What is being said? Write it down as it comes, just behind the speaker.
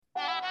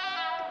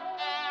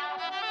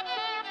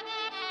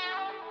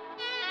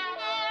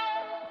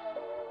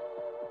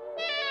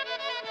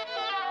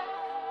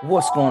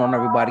What's going on,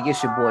 everybody?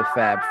 It's your boy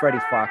Fab, Freddie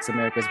Fox,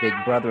 America's Big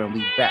Brother, and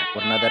we back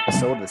with another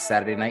episode of the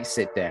Saturday Night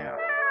Sit Down.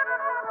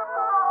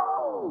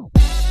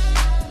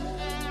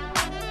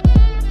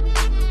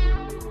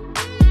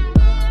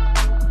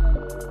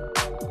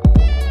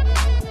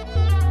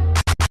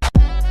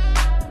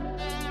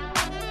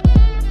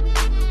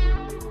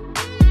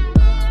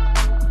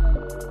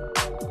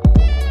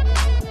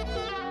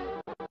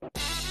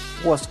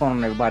 What's going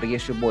on, everybody?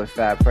 It's your boy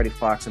Fab, Freddie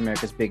Fox,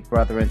 America's Big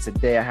Brother, and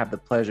today I have the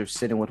pleasure of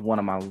sitting with one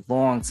of my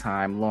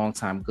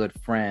longtime good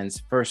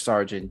friends, First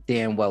Sergeant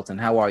Dan Welton.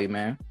 How are you,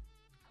 man?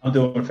 I'm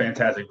doing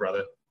fantastic,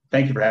 brother.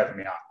 Thank you for having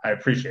me on. I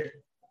appreciate it.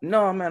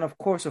 No, man, of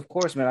course,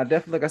 man. I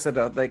definitely, like I said,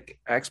 like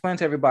I explained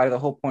to everybody, the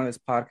whole point of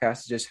this podcast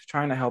is just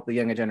trying to help the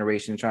younger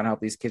generation, trying to help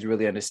these kids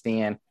really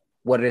understand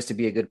what it is to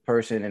be a good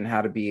person and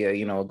how to be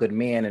a good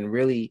man and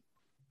really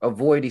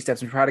avoid these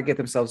steps and try to get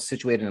themselves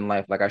situated in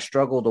life. Like I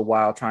struggled a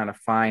while trying to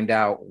find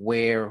out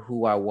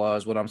who I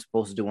was, what I'm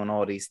supposed to do, and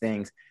all these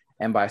things.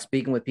 And by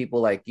speaking with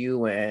people like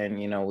you, and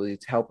we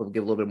help them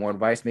give a little bit more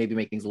advice, maybe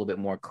make things a little bit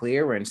more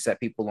clear and set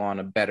people on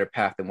a better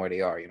path than where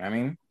they are. You know what I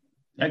mean?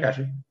 I got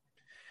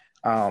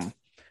you.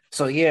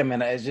 So yeah,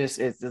 man,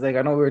 it's like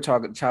I know we were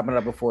chopping it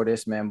up before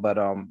this, man, but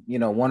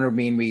one of the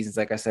main reasons,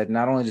 like I said,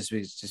 not only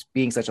just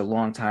being such a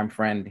long time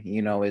friend,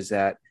 is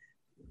that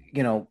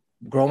you know,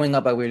 growing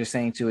up, like we were just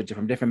saying too,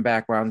 from different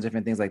backgrounds,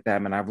 different things like that,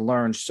 man, I've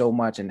learned so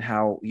much and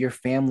how your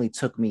family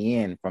took me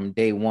in from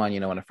day one,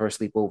 when I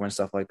first sleepover and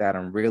stuff like that,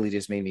 and really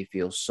just made me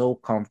feel so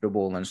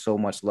comfortable and so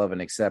much love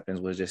and acceptance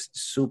was just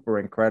super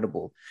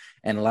incredible.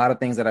 And a lot of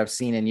things that I've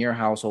seen in your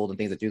household and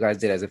things that you guys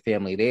did as a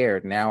family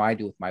there, now I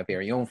do with my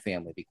very own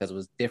family because it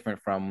was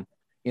different from,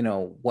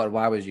 what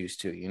I was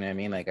used to, you know what I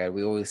mean? Like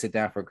we always sit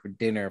down for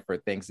dinner for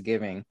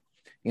Thanksgiving.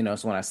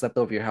 So when I slept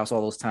over your house all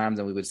those times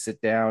and we would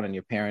sit down and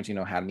your parents,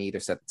 had me either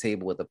set the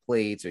table with the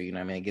plates or,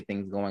 get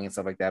things going and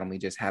stuff like that. And we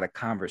just had a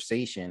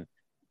conversation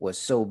was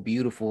so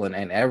beautiful.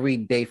 And every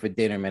day for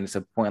dinner, man, it's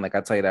a point, like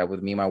I tell you that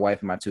with me, my wife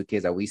and my two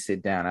kids, that we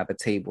sit down at the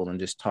table and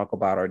just talk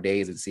about our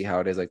days and see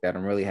how it is like that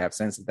and really have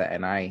sense of that.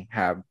 And I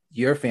have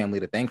your family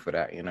to thank for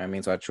that. You know what I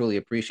mean? So I truly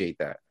appreciate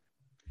that.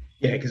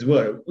 Yeah,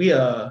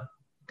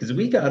 because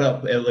we got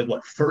up at like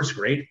what, first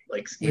grade,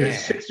 like we were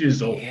 6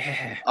 years old.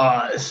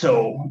 Yeah.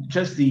 So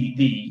just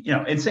the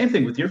and same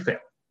thing with your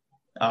family,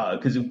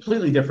 because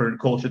completely different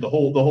culture. The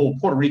whole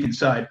Puerto Rican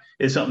side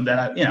is something that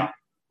I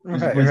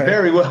was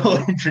very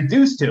well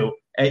introduced to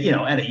at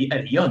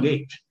a young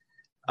age.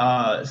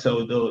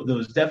 So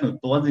those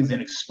definite blendings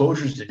and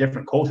exposures to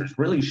different cultures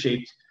really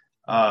shaped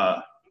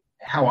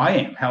how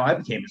I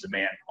became as a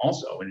man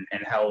also,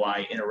 and how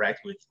I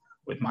interact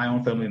with my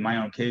own family, my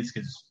own kids,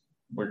 because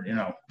we're,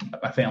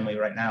 my family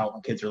right now,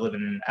 my kids are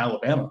living in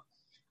Alabama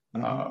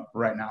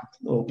right now.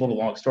 A little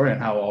long story on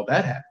how all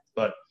that happened,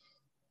 but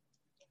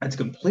it's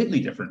completely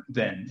different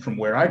than from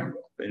where I grew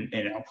up, and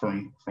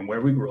from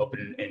where we grew up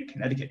in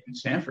Connecticut and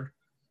Stanford.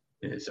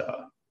 Is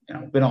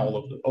been all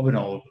over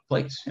the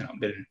place.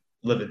 Been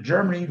lived in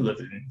Germany, lived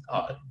in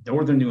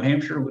northern New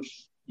Hampshire,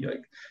 which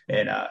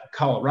and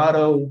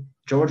Colorado,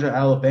 Georgia,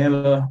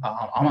 Alabama.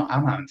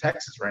 I'm out in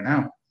Texas right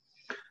now.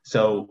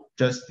 So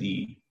just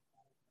the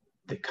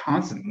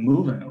constant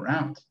moving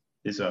around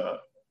is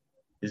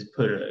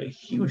put a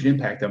huge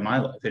impact on my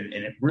life, and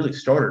it really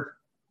started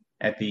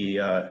at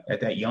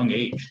that young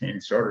age, and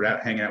it started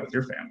out hanging out with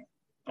your family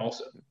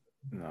also.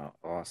 No,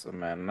 awesome,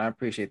 man. And I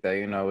appreciate that.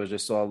 It was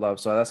just all love.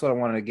 So that's what I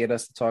wanted to get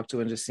us to talk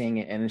to and just seeing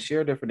it and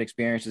share different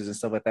experiences and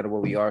stuff like that of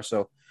where we are.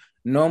 So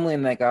normally,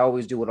 and like I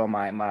always do it on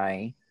my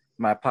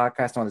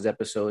podcast on these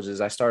episodes, is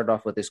I started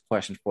off with this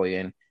question for you.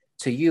 And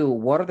to you,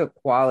 what are the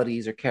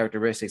qualities or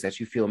characteristics that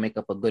you feel make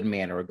up a good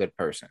man or a good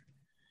person?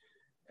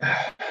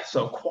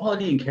 So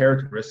quality and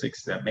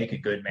characteristics that make a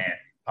good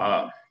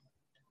man.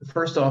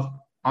 First off,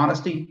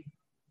 honesty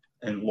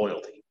and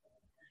loyalty.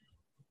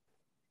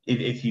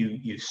 If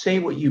you say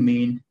what you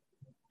mean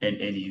and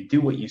you do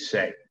what you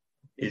say,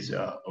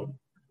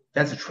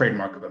 that's a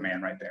trademark of a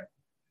man right there.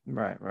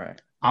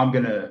 Right. I'm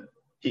gonna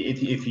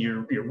if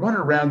you're running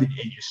around and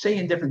you're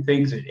saying different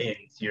things, and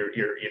you're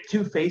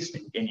two-faced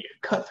and you're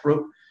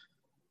cutthroat,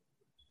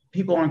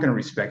 people aren't going to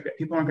respect that.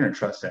 People aren't going to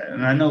trust that.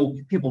 And I know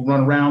people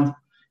run around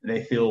and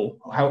they feel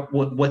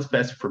what's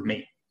best for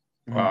me.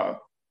 Call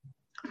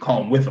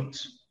them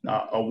Withams,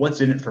 or what's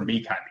in it for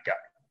me kind of guy.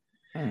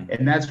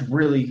 And that's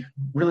really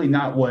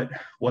not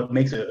what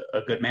makes a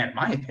good man, in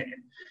my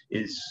opinion,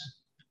 is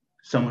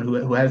someone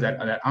who has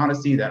that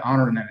honesty, that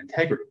honor, and that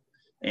integrity,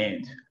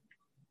 and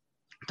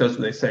does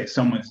what they say.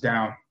 Someone's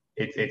down,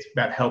 it's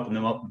about helping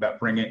them up, about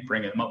bringing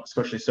them up,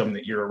 especially someone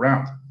that you're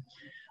around.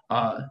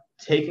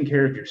 Taking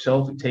care of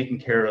yourself and taking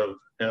care of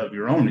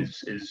your own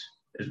is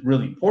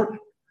really important,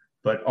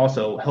 but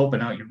also helping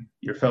out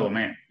your fellow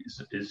man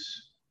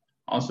is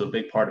also a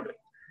big part of it.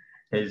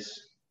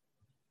 Is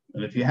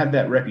if you have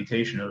that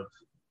reputation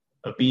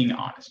of being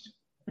honest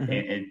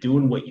and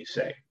doing what you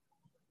say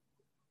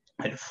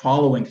and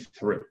following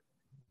through,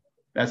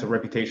 that's a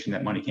reputation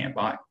that money can't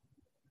buy.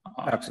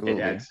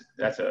 Absolutely. And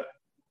that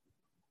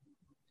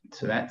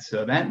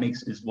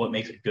is what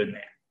makes a good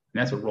man.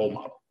 And that's a role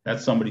model.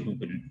 That's somebody who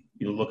can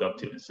you look up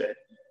to and say,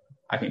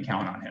 I can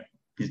count on him.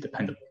 He's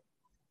dependable.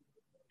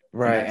 And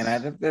Right. And I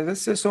that's think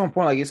this is so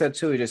important. Like you said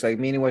too, just like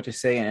meaning what you're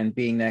saying and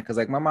being that. Cause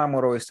like my mom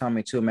would always tell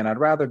me too, man, I'd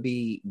rather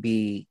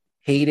be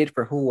hated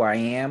for who I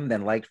am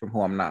than liked for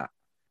who I'm not.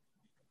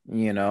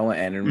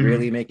 And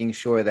really mhm. making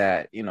sure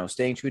that,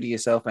 staying true to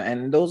yourself.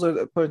 And those are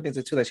the important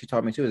things too that she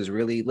taught me too, is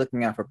really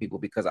looking out for people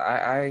because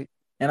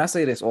and I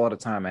say this all the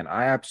time, and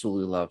I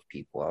absolutely love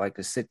people. I like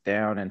to sit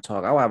down and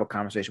talk. I will have a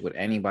conversation with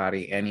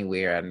anybody,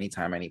 anywhere, at any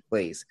time, any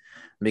place,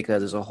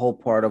 because there's a whole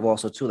part of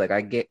also too, like I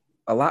get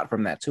a lot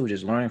from that too,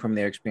 just learning from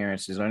their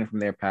experiences, learning from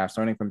their past,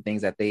 learning from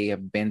things that they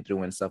have been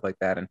through and stuff like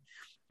that.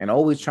 And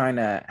always trying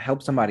to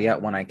help somebody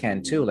out when I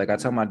can too. Like I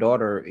tell my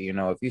daughter,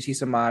 if you see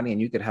somebody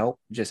and you could help,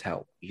 just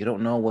help. You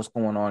don't know what's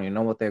going on, you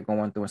know what they're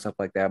going through and stuff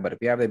like that. But if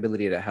you have the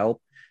ability to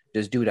help,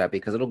 just do that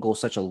because it'll go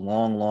such a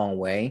long, long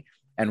way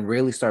and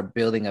really start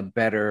building a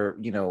better,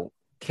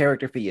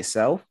 character for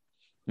yourself,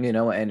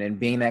 and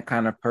being that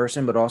kind of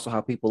person, but also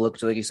how people look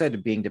to, like you said, to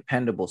being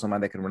dependable,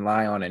 somebody that can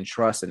rely on and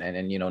trust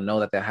and know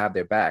that they'll have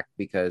their back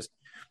because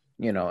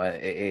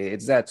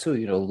it's that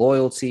too,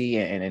 loyalty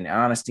and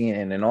honesty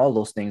and all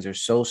those things are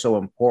so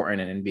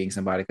important in being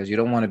somebody because you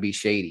don't want to be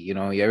shady.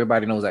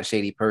 Everybody knows that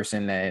shady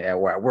person at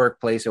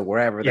workplace or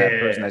wherever, that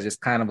person Yeah, that's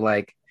just kind of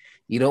like,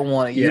 you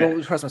yeah,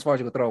 don't trust them as far as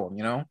you could throw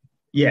them.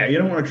 yeah. You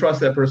don't want to trust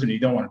that person. You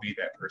don't want to be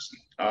that person.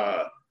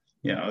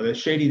 The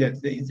shady they're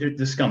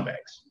the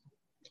scumbags,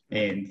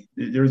 and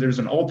there's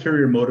an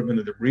ulterior motive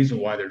into the reason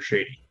why they're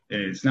shady,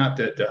 and it's not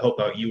to help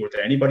out you or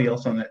to anybody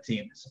else on that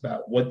team. It's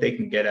about what they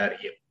can get out of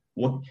you.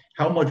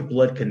 How much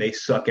blood can they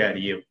suck out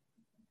of you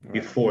Right.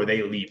 before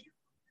they leave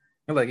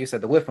you? Like you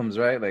said, the Whiffums,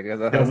 right? Like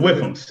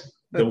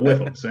The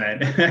Whiffums,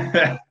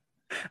 man.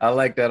 I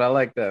like that. I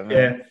like that,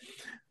 man.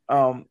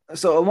 Yeah.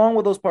 So along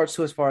with those parts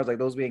too, as far as like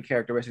those being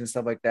characteristics and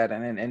stuff like that,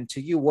 and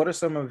to you, what are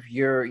some of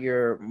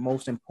your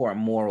most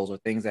important morals or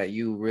things that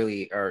you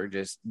really are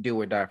just do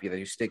or die for you that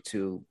you stick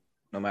to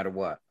no matter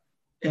what?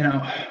 You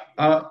know,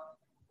 uh,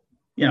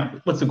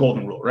 what's the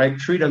golden rule, right?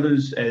 Treat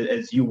others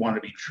as you want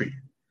to be treated.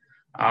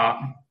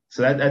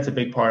 So that's a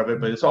big part of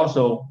it, but it's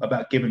also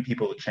about giving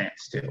people a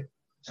chance too.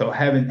 So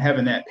having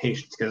that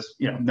patience, because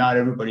not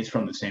everybody's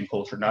from the same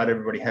culture, not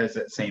everybody has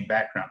that same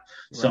background.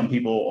 Some Right.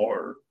 people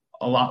are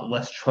a lot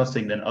less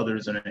trusting than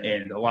others,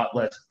 and a lot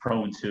less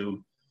prone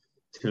to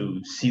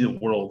see the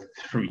world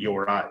through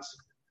your eyes.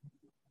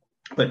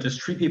 But just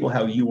treat people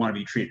how you want to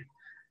be treated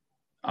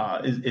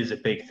is a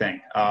big thing.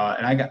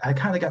 And I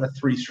kind of got a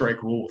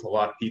 3-strike rule with a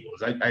lot of people.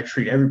 Is I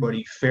treat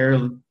everybody uh,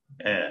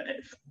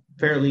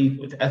 fairly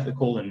with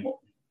ethical and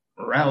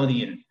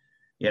morality, and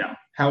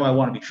how I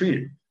want to be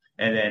treated.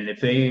 And then if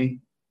they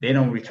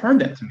don't return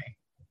that to me,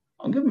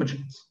 I'll give them a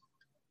chance.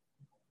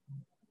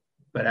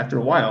 But after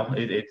a while,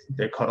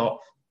 they're cut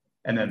off,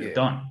 and then they're Yeah.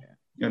 done.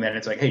 And then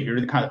it's like, hey,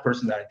 you're the kind of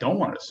person that I don't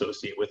want to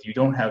associate with. You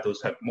don't have those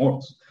type of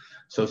morals.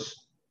 So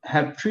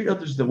treat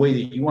others the way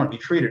that you want to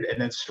be treated, and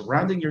then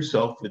surrounding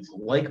yourself with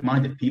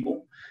like-minded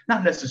people.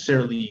 Not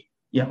necessarily,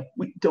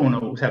 we don't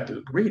always have to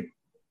agree,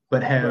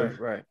 but have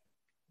Right. Right.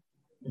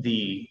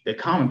 the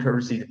common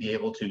courtesy to be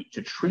able to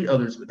treat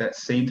others with that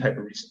same type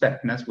of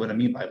respect. And that's what I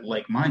mean by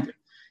like-minded.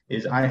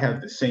 Is I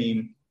have the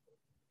same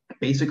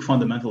basic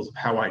fundamentals of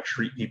how I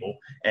treat people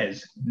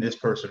as this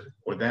person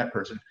or that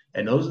person.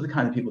 And those are the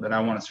kind of people that I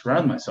want to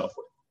surround myself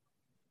with,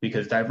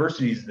 because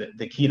diversity is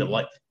the key to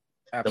life.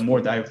 The more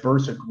Absolutely.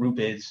 diverse a group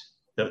is,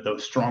 the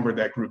stronger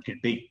that group can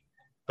be.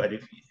 But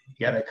if you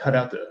got to cut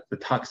out the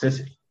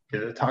toxicity,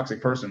 because a toxic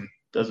person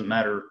doesn't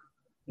matter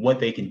what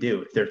they can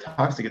do. If they're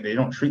toxic, if they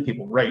don't treat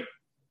people right,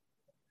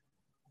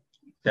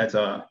 that's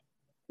a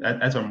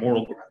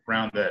moral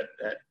ground that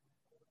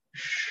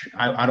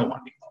I don't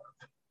want to be part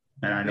of,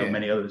 and I know Yeah.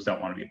 many others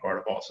don't want to be part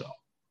of also.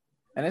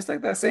 And it's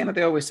like that saying that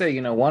they always say,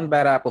 one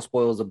bad apple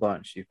spoils a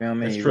bunch. You feel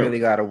me? That's You really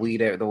true. got to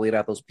weed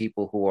out those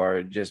people who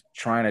are just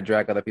trying to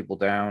drag other people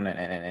down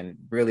and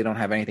really don't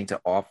have anything to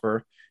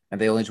offer,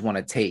 and they only just want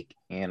to take.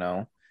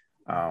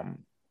 Um,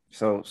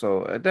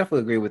 so I definitely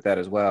agree with that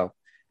as well.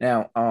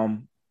 Now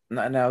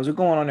as we're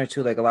going on there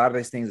too, like a lot of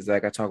these things is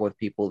like I talk with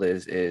people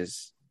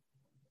is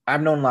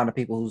I've known a lot of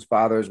people whose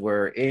fathers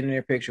were in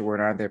their picture, were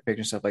not in their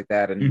picture, stuff like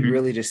that, and Mm-hmm.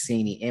 really just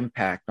seeing the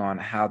impact on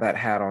how that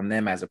had on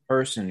them as a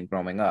person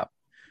growing up.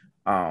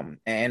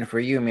 And for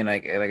you, I mean,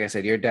 like I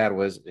said, your dad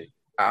was.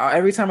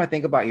 Every time I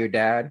think about your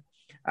dad,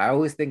 I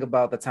always think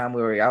about the time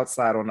we were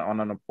outside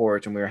on the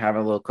porch and we were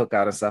having a little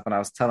cookout and stuff. And I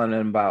was telling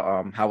him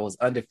about how I was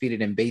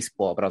undefeated in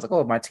baseball, but I was like,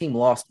 oh, my team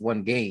lost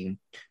one game.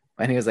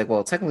 And he was like,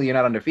 well, technically you're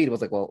not undefeated. I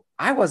was like, well,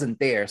 I wasn't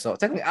there, so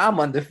technically I'm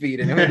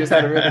undefeated. And we just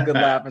had a really good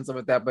laugh and stuff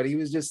like that. But he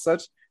was just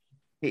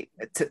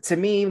to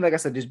me, like I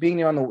said, just being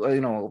there on the,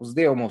 was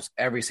there almost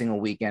every single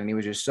weekend. He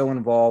was just so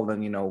involved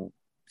and,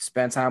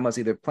 spend time with us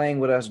either playing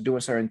with us, doing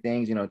certain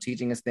things,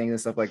 teaching us things and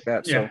stuff like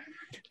that. Yeah. So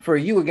for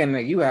you, again,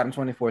 like you had him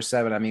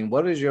 24/7. I mean,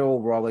 what is your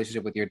overall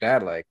relationship with your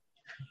dad like?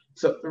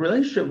 So the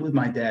relationship with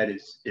my dad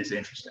is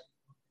interesting.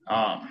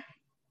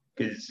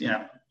 Because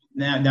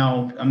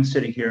now I'm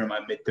sitting here in my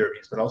mid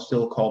 30s, but I'll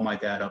still call my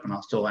dad up and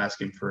I'll still ask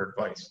him for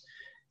advice.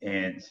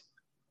 And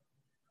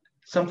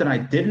something I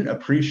didn't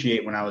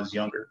appreciate when I was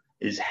younger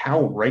is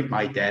how right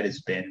my dad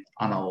has been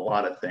on a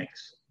lot of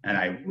things. And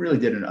I really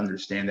didn't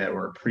understand that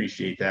or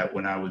appreciate that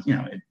when I was,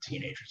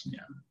 teenagers.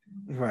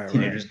 Right.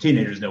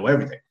 Teenagers know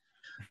everything.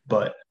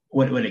 But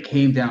when it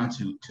came down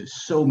to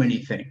so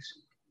many things,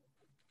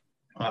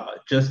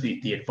 just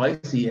the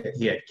advice he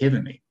had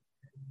given me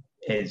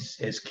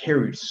has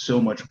carried so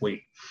much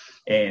weight.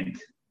 And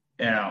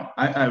to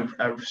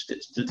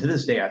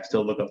this day, I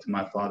still look up to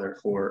my father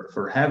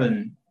for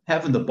having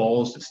the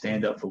balls to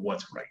stand up for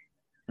what's right.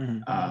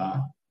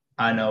 Mm-hmm.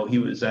 I know he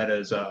was at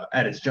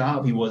his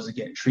job, he wasn't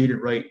getting treated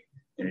right,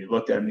 and he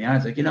looked at him in the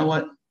eyes like, you know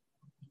what,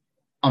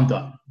 I'm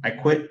done. I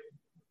quit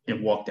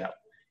and walked out.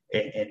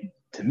 And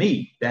to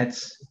me,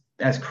 that's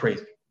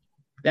crazy.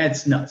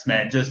 That's nuts,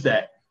 man. Just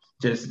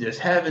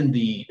having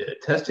the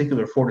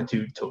testicular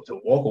fortitude to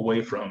walk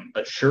away from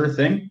a sure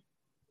thing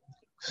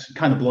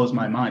kind of blows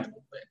my mind a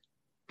little bit,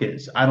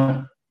 because I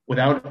don't,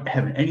 without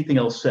having anything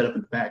else set up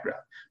in the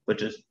background, but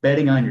just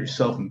betting on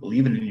yourself and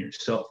believing in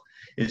yourself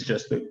is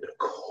just the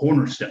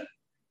cornerstone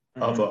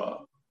of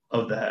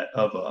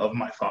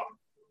my father.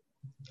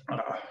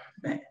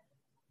 Man,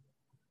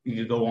 you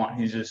could go on.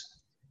 He's just,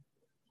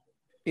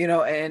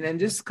 and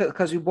just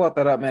because you brought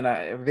that up, man,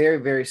 very,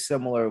 very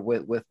similar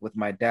with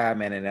my dad,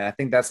 man. And I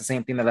think that's the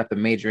same thing that left a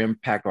major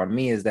impact on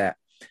me is that,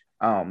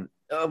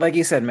 like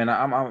you said, man,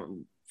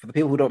 I'm for the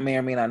people who don't may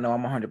or may not know,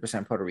 I'm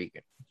 100% Puerto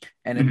Rican.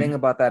 And the thing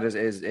about that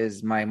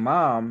is my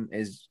mom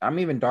I'm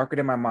even darker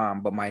than my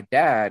mom, but my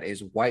dad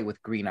is white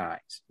with green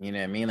eyes. You know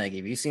what I mean? Like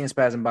if you see him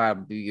spazzing by,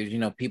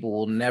 people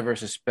will never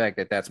suspect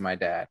that that's my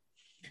dad.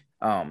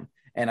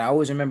 And I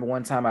always remember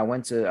one time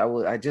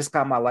I just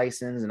got my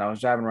license and I was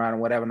driving around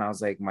and whatever. And I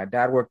was like, my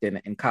dad worked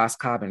in Cos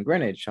Cob in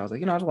Greenwich. I was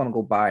like, I just want to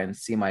go by and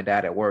see my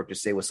dad at work,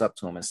 just say what's up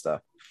to him and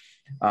stuff.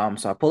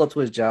 So I pull up to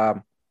his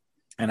job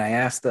and I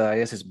asked, I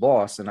guess his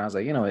boss, and I was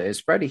like,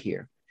 is Freddie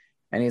here?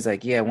 And he's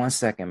like, yeah, 1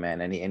 second,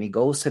 man. And he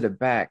goes to the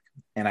back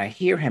and I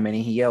hear him and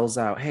he yells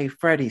out, hey,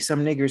 Freddie,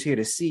 some nigger's here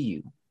to see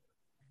you.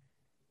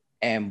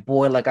 And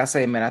boy, like I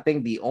say, man, I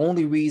think the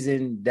only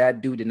reason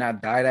that dude did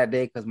not die that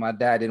day because my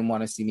dad didn't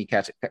want to see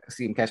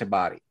him catch a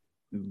body.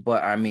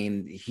 But I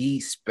mean,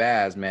 he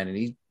spazzed, man, and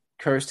he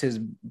cursed his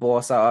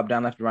boss out up,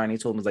 down, left, and right. And he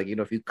told him, was like,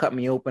 if you cut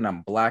me open,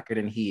 I'm blacker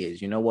than he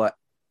is. You know what?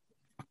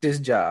 Fuck this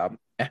job,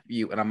 F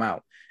you, and I'm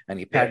out. And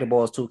he packed the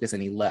balls tukas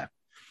and he left.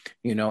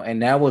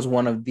 And that was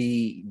one of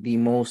the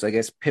most, I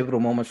guess, pivotal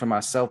moments for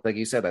myself. Like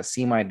you said, I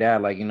see my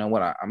dad, like, you know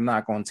what, I'm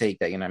not going to take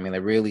that. I mean,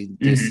 like really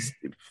just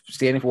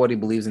standing for what he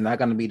believes and not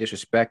going to be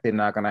disrespected,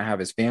 not going to have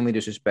his family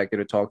disrespected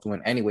or talk to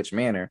in any which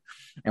manner,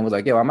 and was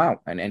like, yo, I'm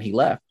out. And he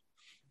left,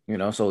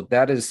 so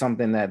that is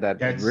something that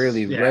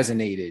really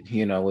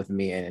resonated, with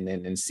me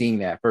and seeing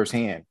that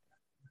firsthand.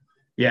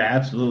 Yeah,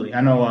 absolutely.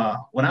 I know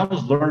when I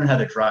was learning how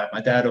to drive,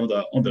 my dad owned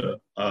the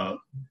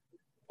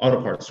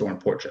auto parts store in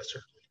Port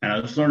Chester. And I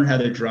was learning how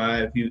to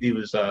drive. He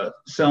was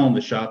selling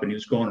the shop, and he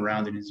was going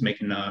around and he's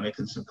making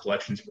some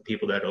collections for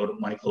people that owed him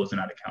money, closing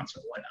out accounts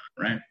and whatnot,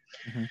 right?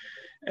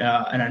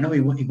 And I know he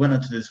went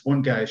up to this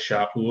one guy's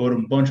shop who owed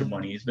him a bunch of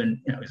money. He's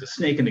been, he's a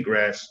snake in the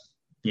grass,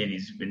 and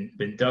he's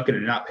been ducking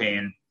and not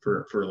paying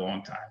for a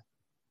long time.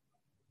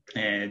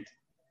 And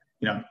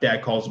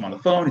dad calls him on the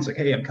phone. He's like,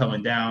 hey, I'm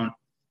coming down,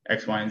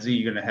 X, Y, and Z.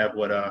 You're gonna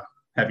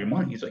have your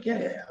money. He's like,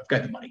 yeah, I've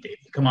got the money, Dave.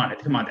 Come on down.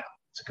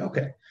 It's like,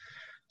 okay.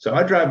 So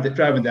I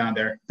driving down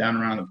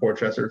around the Port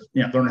Chester,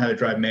 learning how to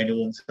drive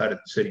manual inside of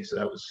the city. So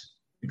that was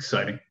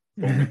exciting.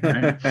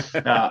 Right?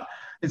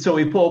 And so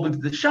we pull up into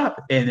the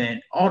shop, and then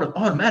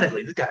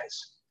automatically the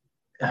guy's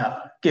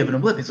giving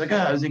him lip. He's like,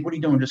 I was like, what are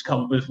you doing? Just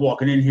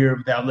walking in here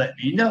without letting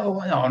me know.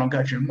 No, I don't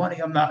got your money.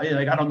 I'm not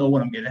like, I don't know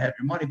when I'm going to have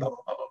your money. Blah, blah,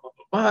 blah, blah,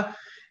 blah, blah.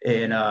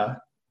 And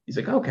he's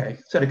like, okay.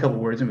 Said a couple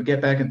words, and we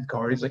get back in the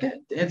car. He's like,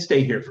 and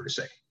stay here for a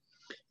second.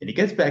 And he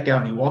gets back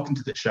out and he walks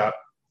into the shop.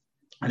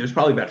 And there's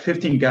probably about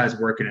 15 guys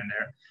working in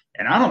there.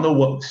 And I don't know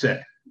what was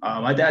said.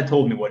 My dad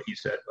told me what he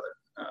said,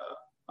 but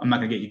I'm not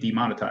going to get you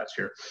demonetized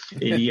here.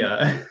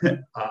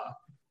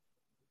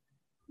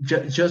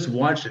 Just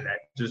watching that,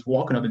 just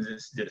walking up and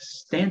just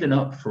standing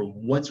up for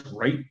what's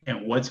right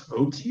and what's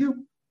owed to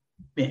you,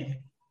 man,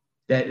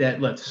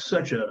 that left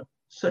such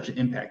an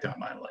impact on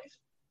my life.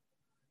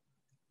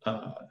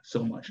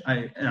 So much.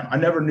 I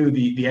never knew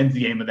the end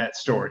game of that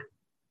story.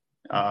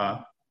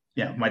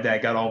 My dad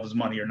got all of his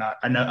money or not.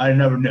 I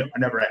never knew. I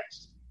never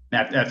asked.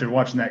 After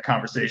watching that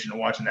conversation and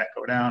watching that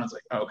go down, it's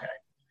like, okay,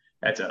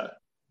 that's a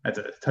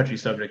touchy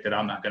subject that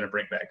I'm not going to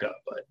bring back up.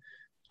 But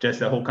just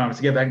that whole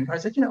conversation, get back in the car, I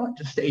said, you know what,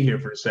 just stay here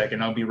for a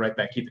second. I'll be right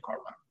back. Keep the car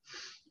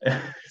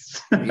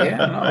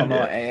running. No.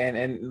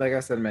 And like I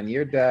said, man,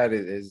 your dad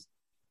is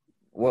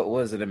what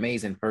was an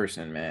amazing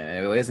person,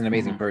 man. It was an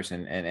amazing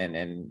person.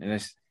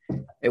 And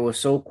it was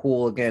so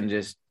cool, again,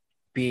 just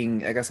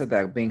being, like I said,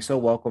 that being so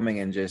welcoming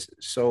and just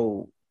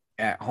so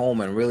at home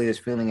and really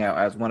just feeling out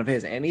as one of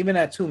his. And even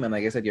that too, man,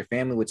 like I said, your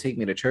family would take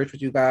me to church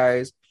with you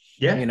guys.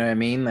 Yeah. You know what I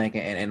mean? Like,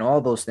 and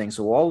all those things.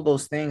 So all of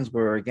those things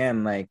were,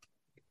 again, like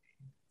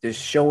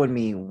just showing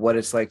me what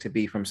it's like to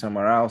be from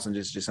somewhere else and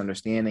just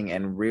understanding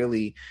and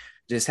really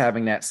just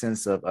having that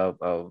sense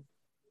of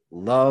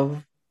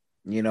love,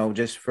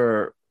 just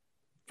for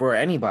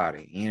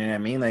anybody. You know what I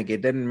mean? Like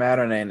it didn't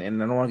matter, and I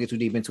don't want to get too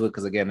deep into it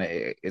because again,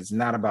 it's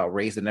not about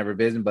race and never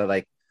been, but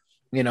like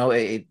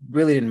it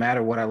really didn't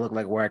matter what I looked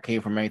like, where I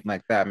came from, anything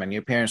like that, man.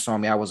 Your parents saw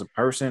me, I was a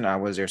person, I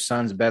was their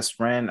son's best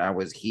friend, I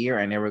was here,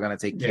 and they were gonna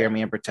take care Yeah. of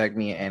me and protect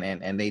me,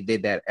 and they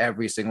did that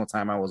every single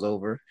time I was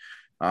over.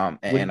 which,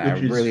 And I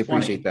which is really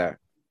appreciate funny, that.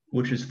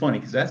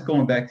 because that's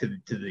going back to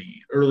the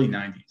early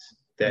 '90s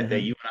that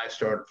Mm-hmm. you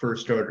and I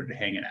first started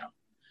hanging out,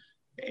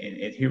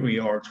 and here we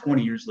are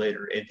 20 years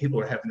later, and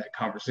people are having that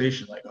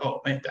conversation like,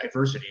 oh man,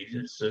 diversity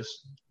is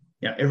just,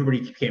 everybody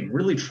became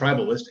really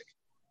tribalistic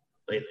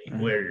lately.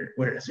 Mm-hmm.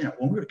 Whereas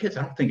when we were kids,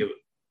 I don't think it.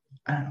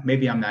 I don't know,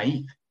 maybe I'm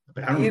naive,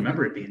 but I don't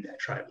remember it being that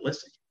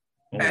tribalistic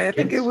when we were I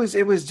think kids.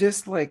 it was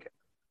just like,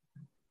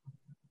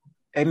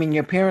 I mean,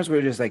 your parents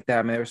were just like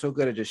that, man. They were so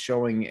good at just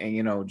showing,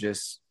 and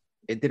just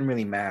it didn't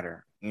really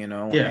matter, Yeah.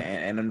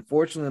 And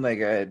unfortunately,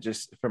 like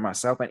just for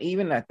myself, and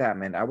even at that,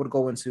 man, I would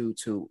go into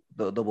to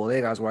the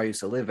bodegas where I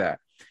used to live at,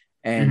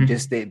 and Mm-hmm.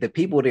 just the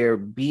people there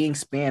being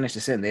Spanish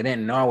descent, they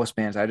didn't know I was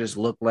Spanish. I just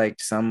looked like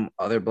some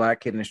other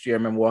black kid in the street. I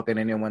remember walking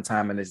in there one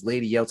time, and this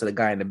lady yelled to the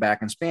guy in the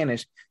back in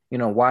Spanish,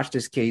 watch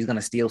this kid, he's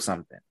gonna steal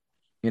something.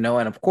 And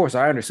of course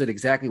I understood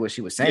exactly what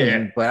she was Yeah.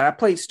 saying, but I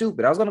played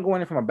stupid. I was gonna go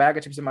in there for my bag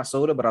of chips and my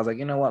soda, but I was like,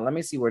 you know what? Let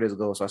me see where this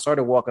goes. So I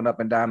started walking up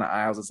and down the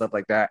aisles and stuff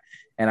like that.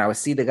 And I would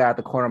see the guy at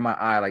the corner of my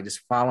eye, like just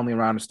follow me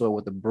around the store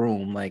with the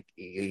broom, like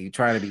he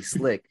trying to be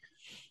slick.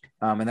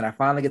 And then I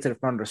finally get to the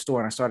front of the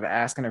store and I started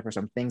asking her for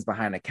some things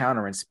behind the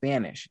counter in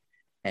Spanish.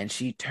 And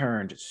she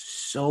turned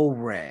so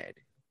red,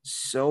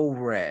 so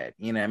red.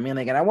 You know what I mean?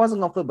 Like, and I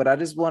wasn't gonna flip, but I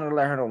just wanted to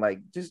let her know, like,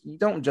 just you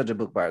don't judge a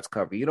book by its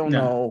cover. You don't No.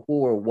 know who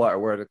or what or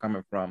where they're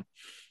coming from,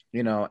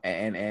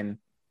 and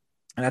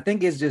I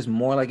think it's just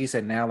more like you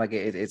said now, like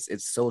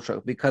it's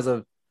social because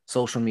of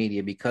social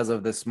media, because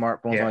of the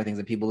smartphones, all Yeah. the things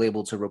that people are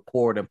able to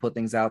record and put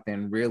things out there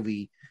and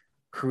really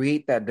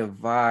create that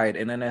divide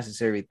and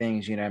unnecessary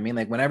things. You know what I mean?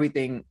 Like when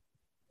everything,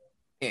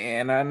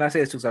 and I say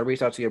this too, because I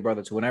reached out to your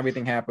brother too, when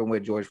everything happened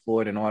with George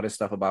Floyd and all this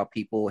stuff about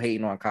people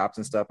hating on cops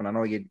and stuff. And I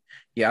know yeah,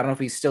 I don't know if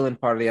he's still in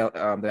part of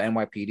the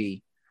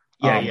NYPD.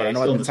 Yeah. But Yeah. I He's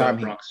know still at in the the time South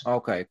he Bronx.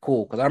 okay,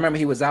 cool. Because I remember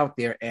he was out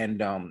there,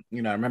 and I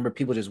remember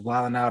people just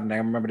wilding out, and I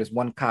remember this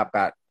one cop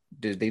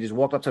they just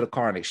walked up to the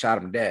car and they shot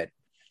him dead,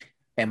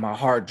 and my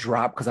heart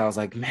dropped because I was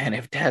like, man,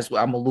 if that's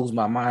what I'm gonna lose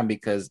my mind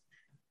because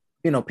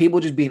people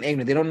just being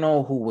ignorant, they don't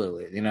know who Will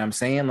is, you know what I'm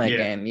saying? Like,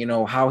 Yeah.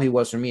 and how he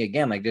was for me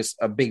again, like just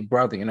a big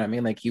brother, you know what I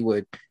mean? Like he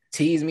would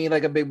tease me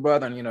like a big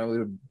brother, and we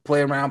would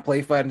play around,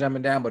 play fight and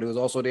jumping down, but he was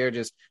also there,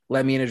 just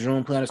let me in his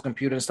room, play on his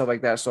computer and stuff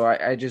like that. So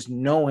I just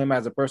know him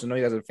as a person, know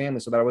you guys as a family.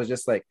 So that I was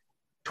just like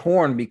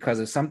torn because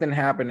if something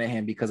happened to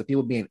him because of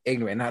people being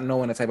ignorant, not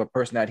knowing the type of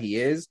person that he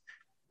is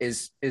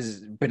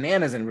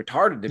bananas and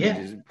retarded to me,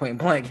 Yeah. just point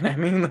blank. You know what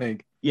I mean?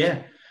 Like,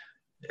 Yeah.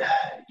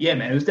 Yeah,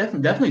 man. It was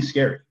definitely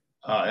scary.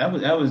 That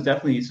was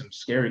definitely some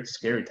scary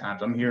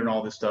times. I'm hearing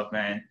all this stuff,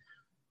 man.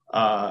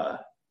 Uh,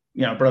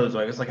 brothers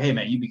like it's like, hey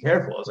man, you be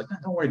careful. I was like, no,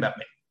 don't worry about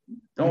me.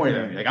 Don't worry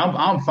about me. Like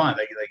I'm fine.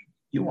 Like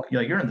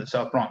you're in the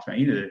South Bronx, man.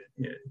 You need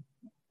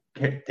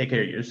to, take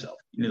care of yourself.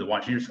 You need to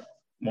watch yourself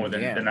more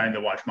than yeah, I need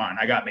to watch mine.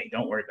 I got me.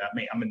 Don't worry about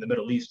me. I'm in the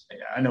Middle East.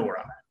 I know where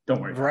I'm at.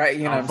 Don't worry about me. right.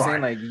 You know what I'm I'm saying?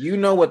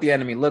 fine. Like, what the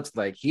enemy looks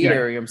like Yeah.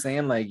 here. You know what I'm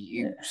saying? Like,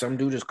 Yeah. some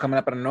dude just coming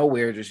up out of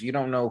nowhere, just you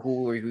don't know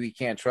who or who you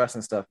can't trust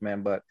and stuff,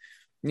 man. But,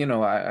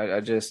 I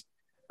just,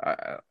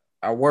 I,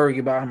 I worry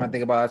about him. I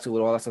think about it too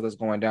with all that stuff that's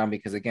going down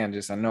because, again,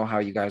 just I know how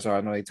you guys are.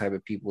 I know the type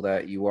of people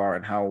that you are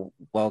and how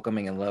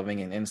welcoming and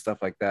loving and stuff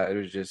like that. It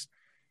was just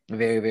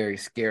very, very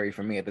scary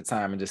for me at the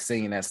time and just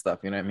seeing that stuff.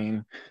 You know what I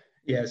mean?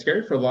 Yeah. It's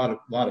scary for a lot of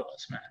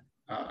us, man.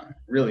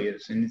 Really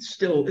is, and it's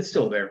still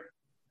there.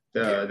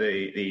 Yeah.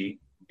 The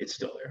it's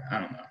still there. I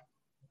don't know.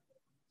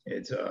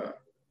 It's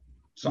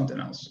something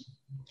else.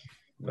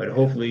 But Yeah.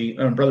 hopefully,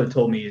 my brother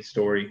told me his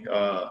story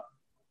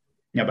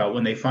about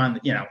when they finally,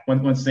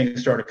 once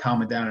things started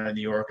calming down in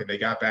New York and they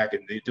got back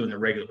and they're doing the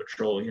regular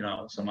patrol.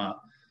 Some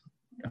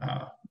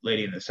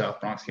lady in the South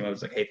Bronx came up and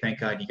was like, "Hey, thank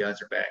God you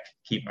guys are back.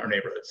 Keep our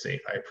neighborhood safe.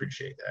 I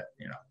appreciate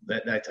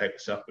that." That type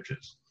of stuff, which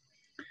is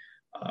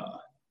uh,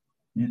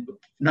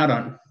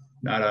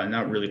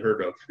 not really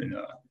heard of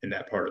in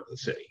that part of the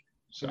city.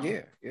 So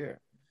Yeah. Yeah.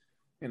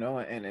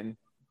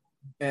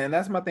 And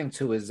that's my thing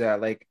too, is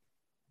that like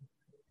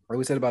what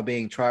we said about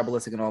being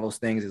tribalistic and all those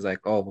things is like,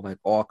 oh, like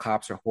all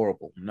cops are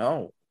horrible.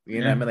 No, you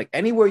know what I yeah, mean? Like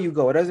anywhere you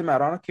go, it doesn't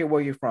matter. I don't care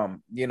where you're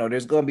from.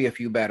 There's gonna be a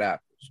few bad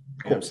apples. of You know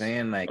what I'm course,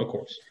 saying? Like of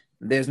course,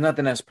 there's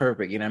nothing that's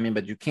perfect, you know what I mean?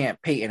 But you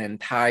can't paint an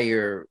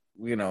entire,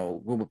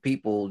 group of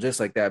people just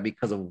like that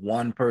because of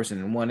one person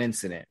and one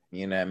incident,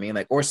 you know what I mean?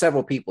 Like, or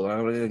several people. I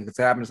know it's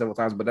happened several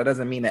times, but that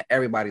doesn't mean that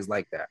everybody's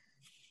like that.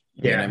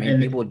 You know what I yeah, mean?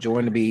 and People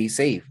join to be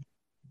safe.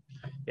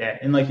 yeah,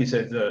 and like you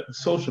said, the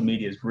social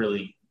media is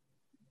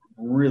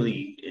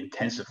really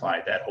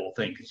intensified that whole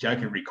thing because I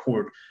can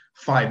record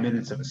 5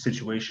 minutes of a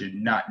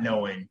situation not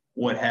knowing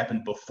what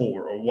happened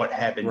before or what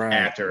happened Right.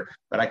 after,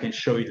 but I can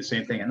show you the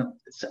same thing. And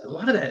a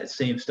lot of that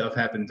same stuff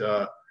happened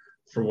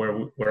for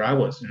where I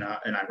was in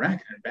Iraq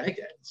and in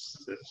Baghdad.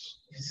 You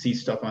see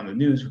stuff on the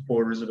news,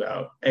 reporters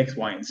about X,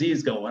 Y, and Z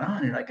is going on.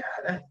 And you're like,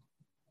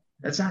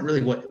 that's not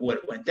really what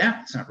went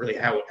down. It's not really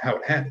how it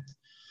happened.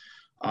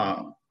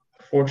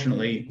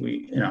 Fortunately,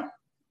 we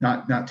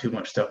not too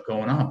much stuff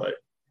going on, but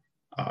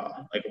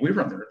like we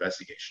were under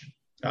investigation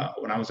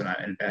when I was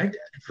in Baghdad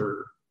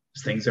for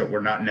things that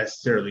were not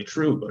necessarily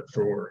true, but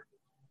for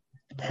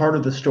part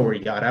of the story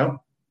got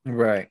out,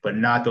 right? But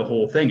not the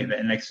whole thing. And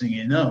then next thing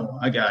you know,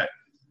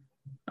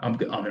 I'm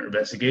under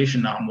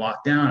investigation. Now I'm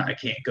locked down. I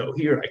can't go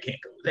here. I can't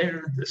go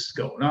there. This is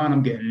going on.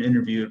 I'm getting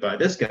interviewed by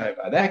this guy,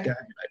 by that guy. You're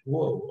like,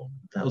 whoa, what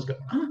the hell's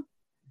going on?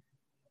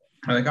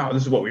 I'm like, oh,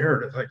 this is what we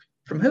heard. It's like,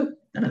 from who?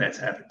 None of that's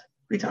happened.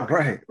 What are you talking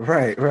about?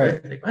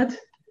 Right. Like, what?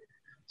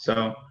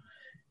 So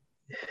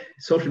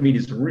social media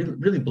has really,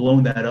 really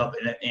blown that up.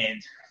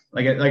 And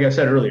like I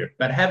said earlier,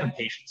 about having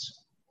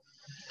patience.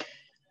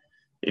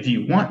 If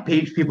you want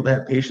people to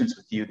have patience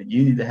with you, then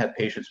you need to have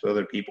patience with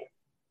other people.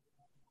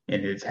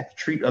 And it's have to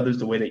treat others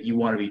the way that you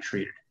want to be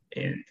treated,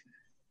 and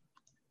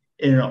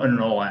in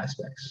all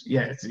aspects.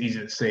 Yeah, it's easy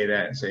to say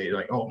that and say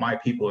like, oh, my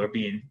people are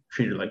being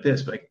treated like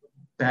this, but like,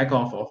 back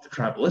off the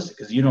tribalistic,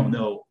 because you don't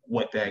know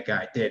what that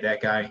guy did.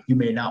 That guy, you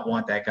may not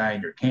want that guy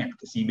in your camp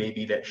because he may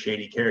be that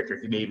shady character.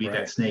 He may be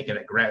that snake in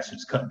the grass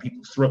who's cutting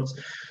people's throats,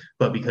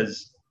 but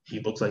because he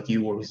looks like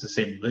you, or he's the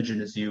same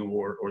religion as you,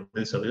 or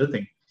this or the other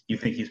thing, you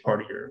think he's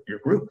part of your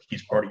group.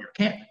 He's part of your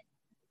camp.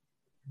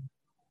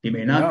 He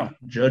may not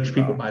judge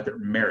people by their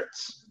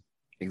merits.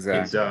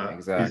 Exactly.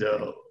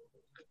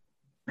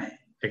 Man,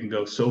 it can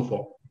go so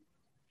far.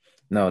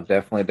 No,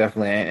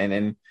 definitely.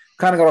 And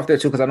kind of go off there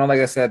too, because I know,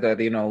 like I said, that,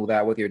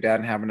 that with your dad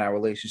and having that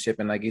relationship,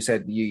 and like you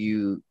said,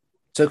 you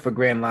took for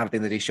granted a lot of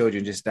things that he showed you,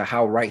 and just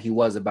how right he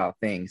was about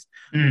things.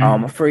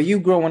 Mm-hmm. For you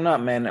growing up,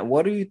 man,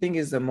 what do you think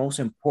is the most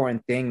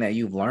important thing that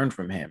you've learned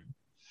from him?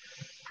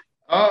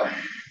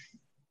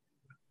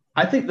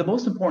 I think the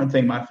most important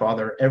thing my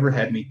father ever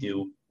had me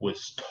do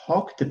was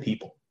talk to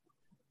people.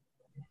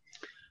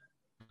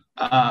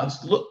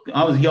 Look,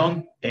 I was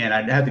young, and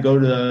I'd have to go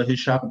to his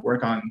shop and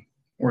work on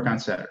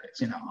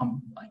Saturdays.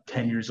 I'm like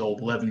 10 years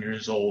old, 11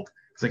 years old.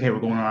 It's like, hey, we're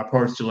going on our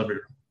parts delivery.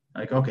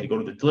 Like, okay, go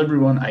to the delivery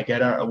one. I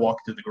get out, I walk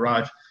to the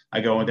garage.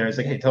 I go in there. It's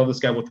like, hey, tell this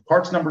guy what the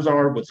parts numbers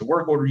are. What's the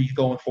work order you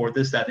going for?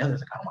 This, that, and the other.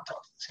 It's like, I don't want to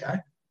talk to this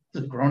guy.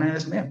 This is a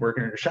grown-ass man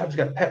working in a shop. He's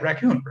got a pet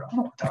raccoon, bro. I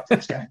don't want to talk to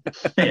this guy.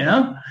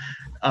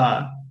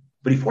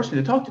 But he forced me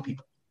to talk to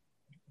people.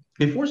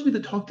 He forced me to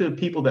talk to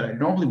people that I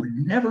normally would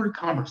never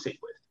conversate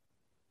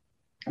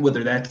with.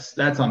 Whether that's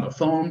on the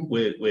phone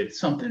with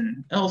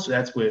something else,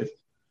 that's with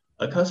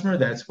a customer,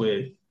 that's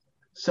with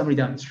somebody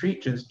down the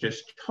street,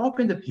 just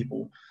talking to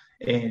people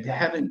and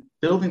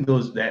building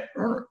that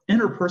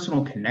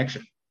interpersonal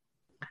connection.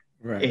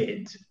 Right.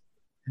 And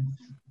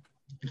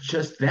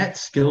just that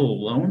skill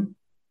alone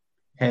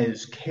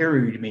has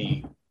carried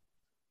me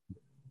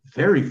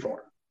very far.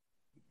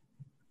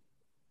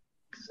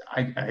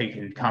 I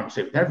can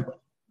conversate with everybody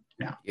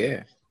now.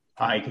 Yeah.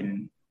 I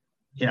can,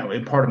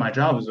 and part of my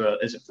job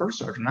as a first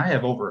sergeant, I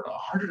have over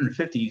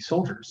 150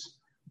 soldiers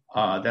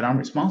that I'm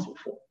responsible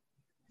for,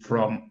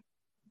 from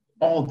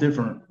all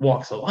different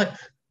walks of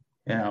life,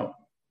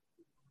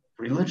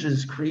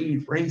 religious,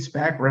 creed, race,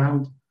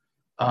 background.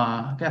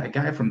 I got a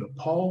guy from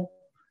Nepal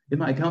in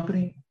my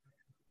company.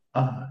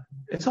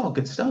 It's all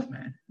good stuff,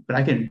 man.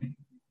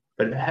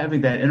 But having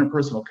that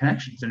interpersonal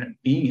connections and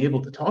being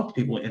able to talk to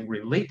people and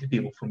relate to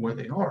people from where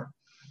they are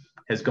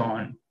has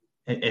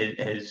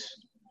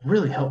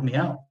really helped me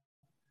out.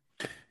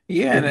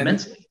 Yeah,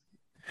 immensely.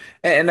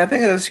 And I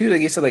think that's huge. Like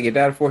you said, like your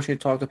dad forced you to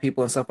talk to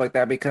people and stuff like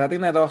that, because I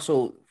think that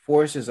also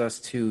forces us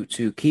to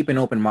keep an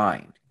open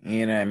mind.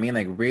 You know what I mean?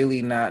 Like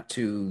really not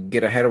to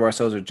get ahead of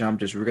ourselves or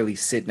jump, just really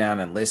sit down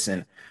and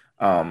listen.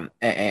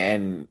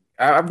 And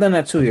I've done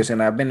that too.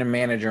 And I've been a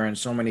manager in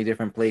so many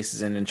different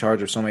places and in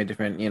charge of so many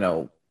different,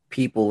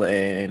 people,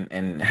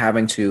 and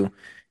having to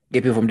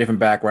get people from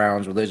different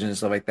backgrounds, religions, and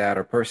stuff like that,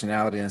 or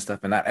personality and stuff.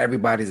 And not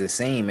everybody's the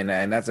same.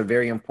 And that's a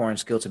very important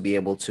skill, to be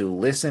able to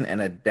listen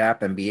and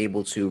adapt and be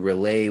able to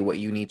relay what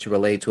you need to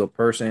relay to a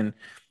person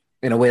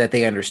in a way that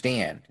they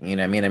understand, you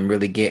know what I mean? And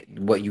really get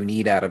what you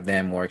need out of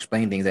them, or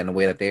explain things in a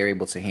way that they're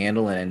able to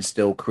handle, and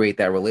still create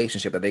that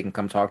relationship that they can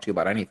come talk to you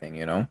about anything,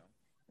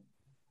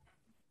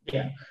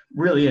 Yeah,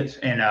 really is.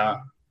 And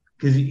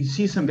because you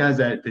see some guys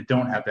that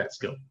don't have that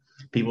skill,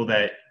 people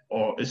that,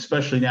 or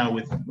especially now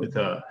with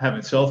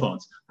having cell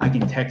phones, I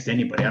can text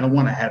anybody. I don't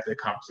want to have that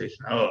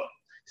conversation.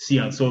 See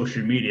on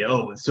social media,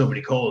 when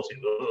somebody calls you,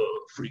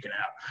 freaking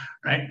out,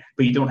 right?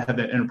 But you don't have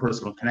that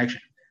interpersonal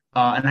connection.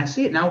 And I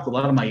see it now with a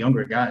lot of my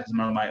younger guys,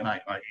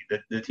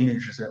 the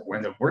teenagers that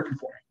end up working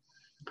for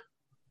me,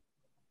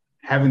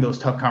 having those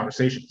tough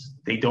conversations.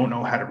 They don't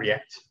know how to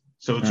react,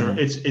 so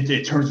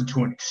it turns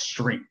into an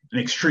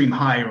extreme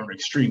high or an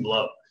extreme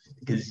low,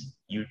 because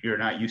you're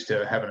not used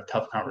to having a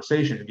tough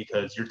conversation,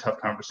 because your tough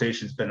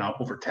conversation's been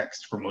over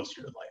text for most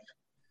of your life.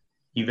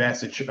 You've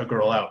asked a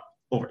girl out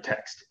over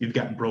text. You've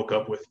gotten broke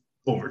up with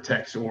over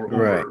text or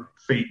over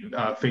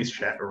face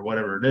chat or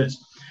whatever it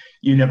is.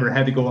 You never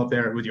had to go up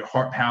there with your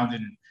heart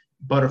pounding,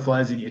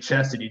 butterflies in your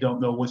chest and you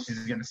don't know what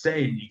she's going to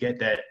say, and you get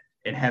that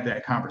and have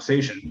that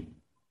conversation,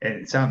 and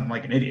it sounds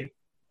like an idiot.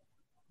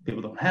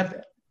 People don't have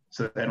that,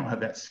 so they don't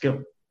have that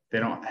skill. They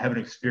haven't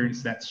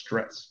experienced that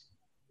stress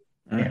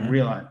and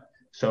realize.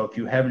 So if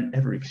you haven't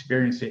ever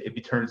experienced it,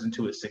 it turns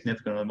into a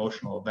significant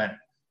emotional event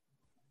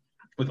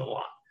with a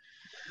lot.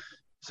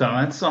 So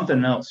that's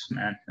something else,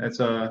 man.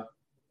 So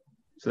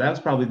that was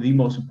probably the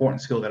most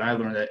important skill that I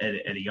learned at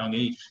a young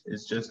age,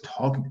 is just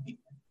talking to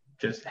people,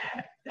 just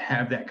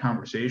have that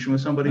conversation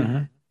with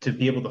somebody to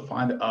be able to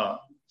find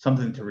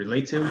something to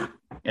relate to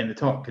and to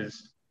talk.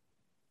 Because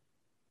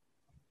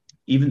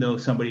even though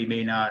somebody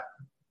may not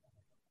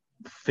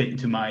fit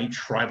into my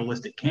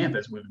tribalistic camp,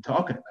 as we've been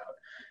talking about,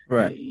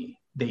 right,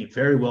 they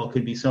very well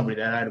could be somebody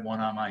that I'd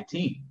want on my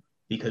team,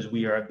 because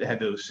we have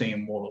those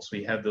same morals,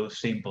 we have those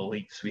same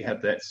beliefs, we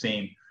have that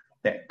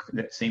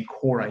same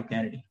core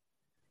identity,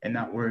 and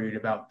not worried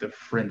about the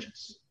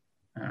fringes.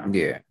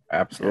 Yeah,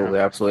 absolutely,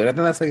 absolutely. I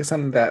think that's like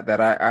something that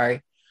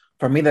I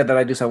for me that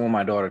I do something with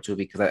my daughter too,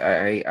 because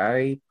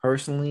I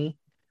personally,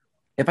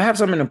 if I have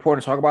something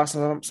important to talk about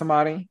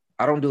somebody,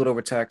 I don't do it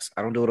over text.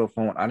 I don't do it over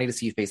phone. I need to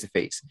see you face to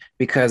face,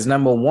 because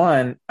number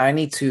one, I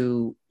need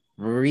to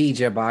read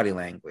your body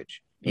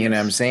language. You know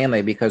what I'm saying?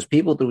 Like, because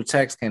people through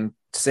text can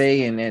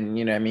say and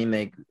you know what I mean,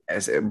 like,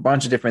 as a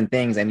bunch of different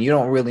things, and you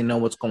don't really know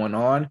what's going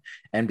on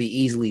and be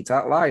easily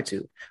lied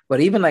to. But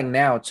even like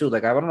now too,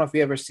 like, I don't know if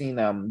you ever seen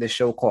this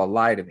show called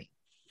Lie to Me.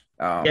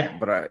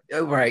 But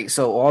right,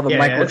 so all the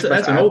micro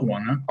that's an old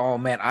one, huh? Oh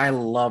man, I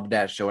love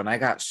that show, and I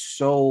got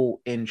so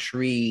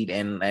intrigued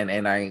and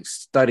I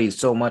studied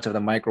so much of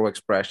the micro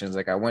expressions.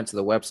 Like, I went to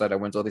the website, I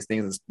went to all these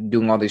things,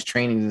 doing all these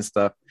trainings and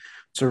stuff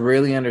to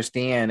really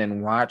understand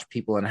and watch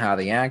people and how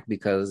they act,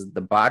 because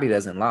the body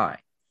doesn't lie.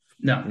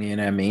 No, you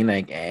know what I mean?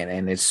 Like,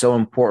 and it's so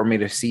important for me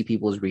to see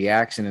people's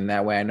reaction, and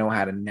that way I know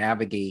how to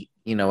navigate,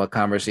 a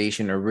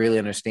conversation, or really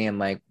understand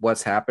like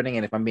what's happening,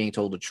 and if I'm being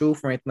told the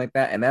truth or anything like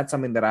that. And that's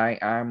something that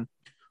I'm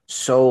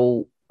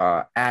so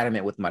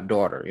adamant with my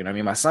daughter. You know what I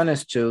mean? My son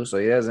is 2, so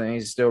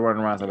he's still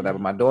running around stuff like that.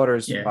 But my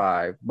daughter's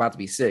 5, about to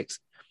be 6.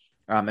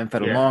 And for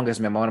the longest,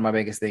 man, one of my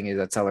biggest thing is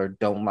I tell her,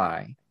 don't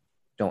lie.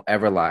 Don't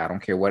ever lie. I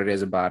don't care what it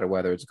is about it,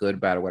 whether it's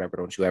good, bad, or whatever.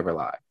 Don't you ever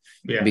lie.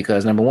 Yeah.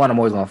 Because number one, I'm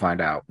always gonna find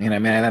out. You know what I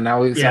mean? And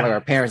now we sound like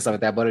our parents, stuff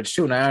like that, but it's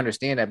true. And I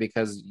understand that,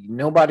 because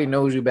nobody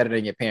knows you better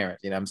than your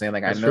parents. You know what I'm saying?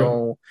 Like, that's I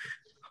know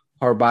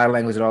her body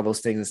language and all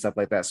those things and stuff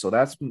like that. So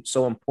that's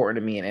so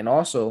important to me. And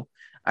also,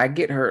 I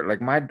get her,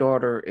 like, my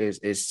daughter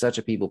is such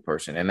a people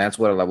person, and that's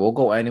what, like, we'll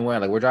go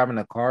anywhere. Like, we're driving in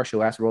the car,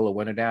 she'll ask to roll the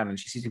window down, and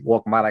she sees people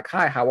walking by, like,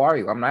 hi, how are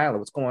you? I'm Nyla,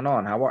 what's going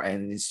on?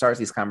 And it starts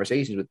these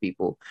conversations with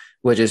people,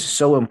 which is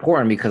so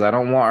important, because I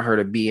don't want her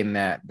to be in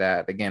that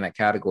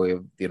category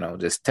of,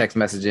 just text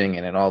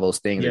messaging and all those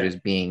things, or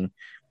just being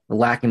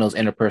lacking those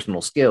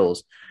interpersonal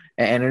skills.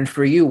 And then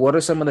for you, what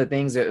are some of the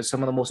things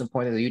some of the most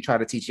important things that you try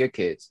to teach your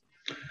kids?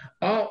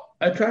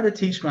 I try to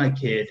teach my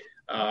kid,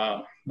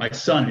 my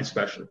son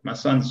especially. My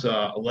son's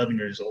 11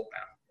 years old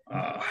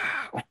now.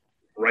 Wow.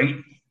 Right?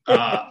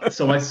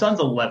 So my son's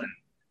 11.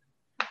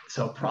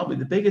 So probably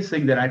the biggest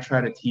thing that I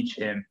try to teach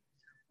him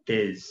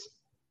is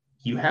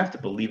you have to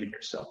believe in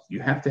yourself. You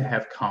have to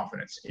have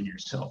confidence in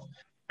yourself.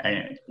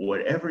 And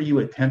whatever you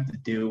attempt to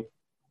do,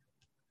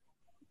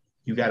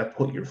 you got to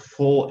put your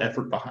full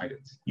effort behind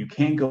it. You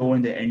can't go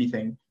into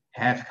anything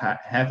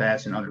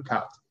half-assed and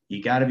undercocked.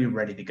 You got to be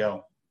ready to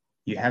go.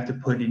 You have to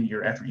put in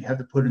your effort. You have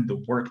to put in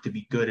the work to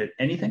be good at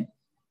anything.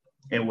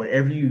 And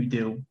whatever you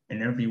do and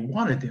whatever you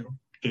want to do,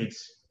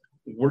 it's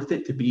worth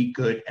it to be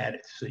good at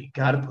it. So you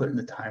got to put in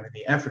the time and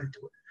the effort into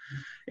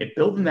it. And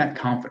building that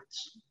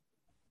confidence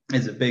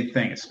is a big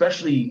thing,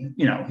 especially,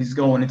 he's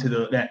going into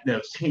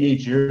those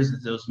teenage years,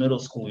 those middle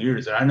school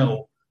years. And I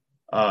know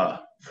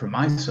for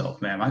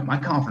myself, man, my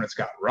confidence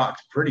got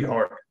rocked pretty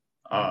hard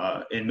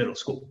in middle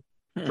school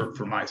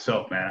for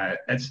myself, man.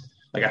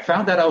 I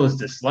found out I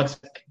was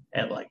dyslexic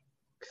at like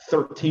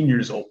 13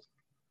 years old.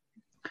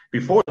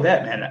 Before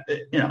that, man,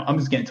 I'm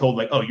just getting told,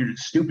 like, oh, you're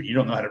just stupid. You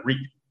don't know how to read.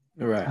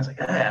 Right. I was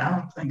like, I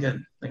don't think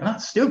I'm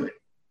not stupid.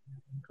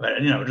 But,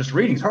 just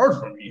reading's hard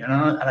for me, and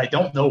I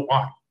don't know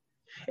why.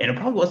 And it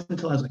probably wasn't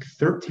until I was like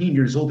 13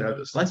 years old that I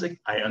was dyslexic.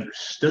 I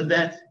understood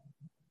that.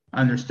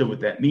 I understood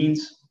what that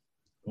means.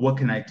 What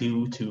can I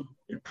do to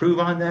improve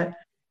on that?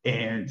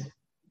 And,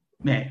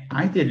 man,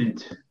 I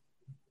didn't.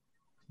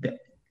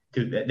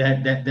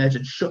 That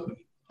just shook me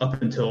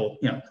up until,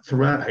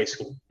 throughout high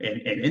school and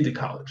into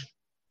college.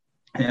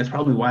 And that's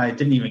probably why I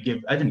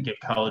didn't give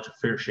college a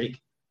fair shake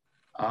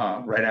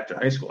right after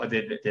high school. I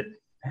did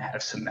have a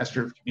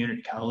semester of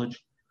community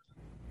college.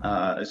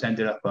 I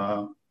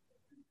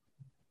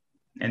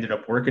ended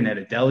up working at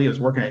a deli. I was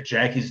working at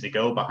Jackie's to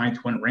Go behind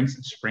Twin Rinks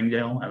in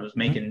Springdale. I was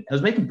making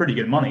pretty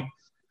good money.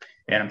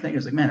 And I'm thinking, I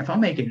was like, man, if I'm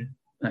making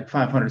like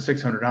 $500,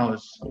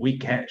 $600 a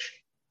week cash,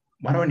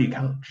 why do I need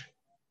college?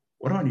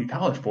 What do I need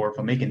college for if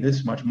I'm making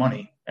this much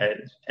money at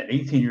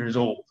 18 years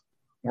old,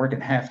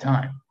 working half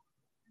time?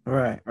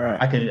 Right.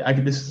 I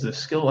could. This is a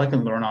skill I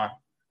can learn on,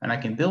 and I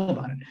can build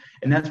on it.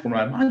 And that's where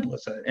my mind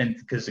was. And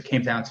because it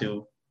came down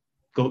to,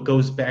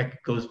 goes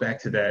back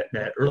to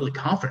that early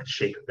confidence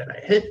shaker that I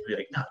hit. Be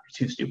like, no,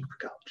 you're too stupid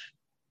for college.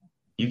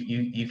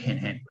 You can't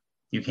handle it.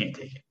 You can't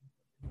take it.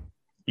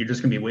 You're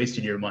just gonna be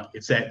wasting your money.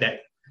 It's that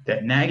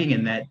nagging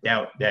and that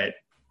doubt that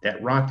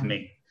rocked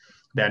me,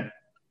 that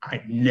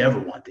I never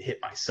want to hit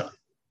my son.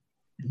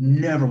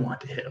 Never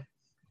want to hit him.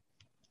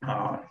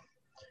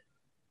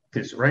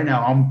 Because right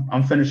now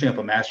I'm finishing up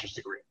a master's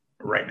degree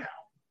right now.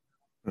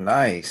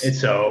 Nice. And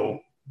so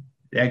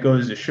that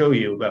goes to show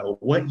you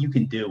about what you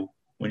can do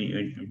when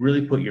you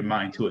really put your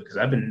mind to it. Because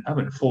I've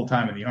been full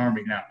time in the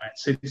Army now, man,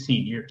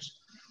 16 years.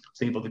 I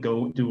was able to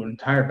go do an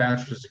entire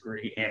bachelor's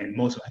degree, and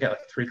I got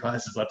like 3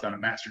 classes left on a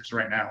master's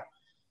right now.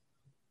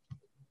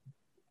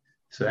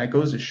 So that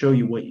goes to show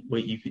you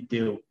what you could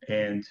do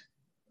and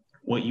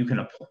what you can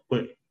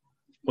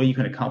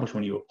accomplish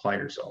when you apply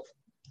yourself.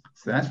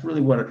 So that's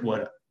really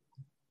what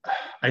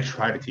I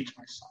try to teach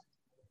my son,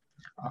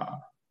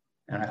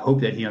 and I hope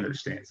that he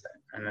understands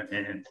that.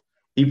 And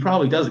he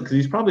probably doesn't, because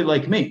he's probably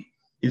like me.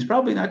 He's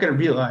probably not going to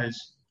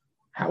realize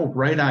how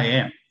right I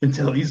am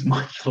until he's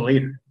much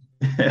later.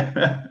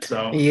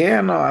 So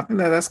yeah, no, I think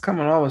that's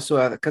coming always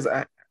too. Because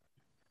I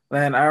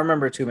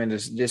remember too, man.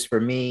 Just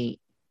for me,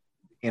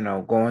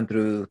 going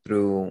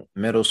through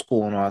middle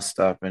school and all that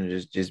stuff, and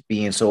just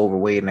being so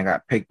overweight, and I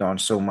got picked on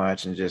so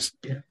much, and just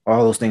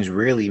all those things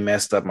really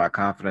messed up my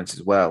confidence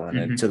as well. And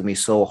it took me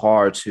so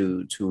hard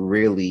to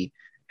really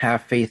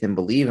have faith and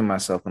believe in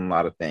myself in a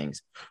lot of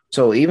things.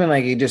 So even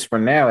like just for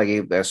now,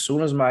 like as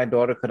soon as my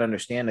daughter could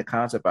understand the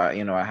concept, I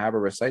have her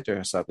recite to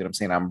herself, I'm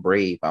saying, I'm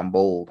brave, I'm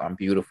bold, I'm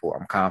beautiful,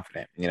 I'm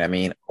confident, what I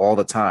mean, all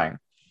the time.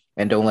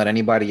 And don't let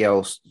anybody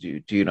else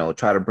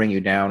try to bring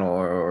you down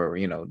or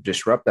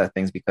disrupt that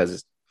things,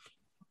 because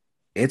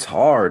it's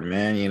hard,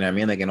 man. You know what I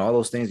mean? Like in all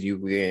those things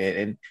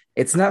and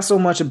it's not so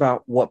much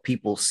about what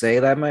people say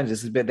that much.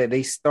 It's a bit that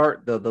they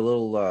start the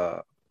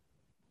little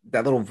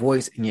that little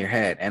voice in your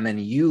head, and then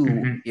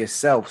you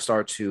yourself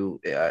start to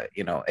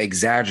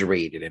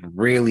exaggerate it, and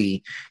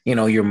really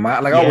your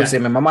mind, like I always say,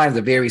 man, my mind is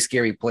a very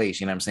scary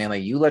place. You know what I'm saying?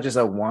 Like you let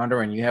yourself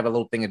wander and you have a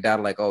little thing of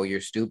doubt, like, oh, you're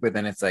stupid,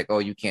 then it's like, oh,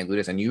 you can't do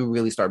this, and you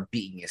really start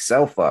beating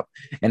yourself up,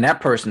 and that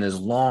person is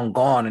long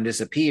gone and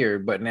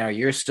disappeared, but now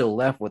you're still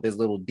left with this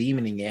little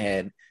demon in your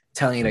head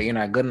telling you that you're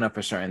not good enough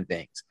for certain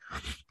things.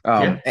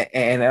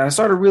 And I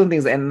started reading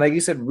things, and like you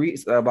said,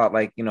 about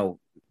like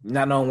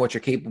not knowing what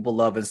you're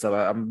capable of and stuff.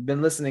 I've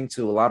been listening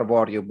to a lot of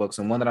audiobooks,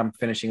 and one that I'm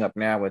finishing up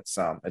now, it's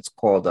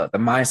called The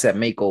Mindset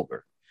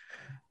Makeover.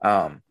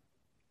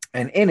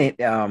 And in it,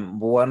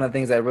 one of the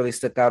things that really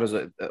stuck out is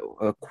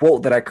a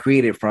quote that I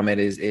created from it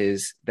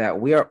is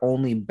that we are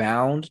only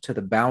bound to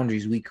the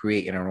boundaries we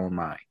create in our own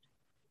mind.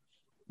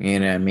 You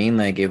know what I mean?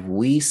 Like if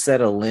we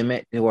set a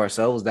limit to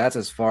ourselves, that's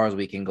as far as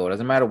we can go. It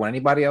doesn't matter what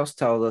anybody else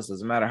tells us.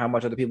 Doesn't matter how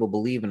much other people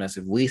believe in us.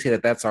 If we say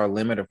that that's our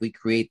limit, if we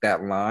create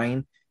that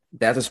line,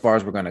 that's as far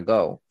as we're going to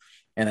go.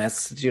 And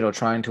that's,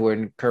 trying to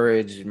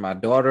encourage my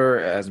daughter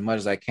as much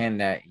as I can,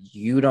 that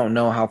you don't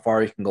know how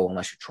far you can go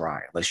unless you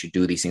try, unless you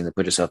do these things and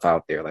put yourself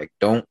out there. Like,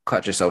 don't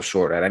cut yourself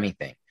short at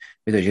anything,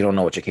 because you don't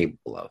know what you're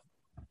capable of.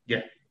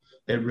 Yeah,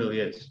 it really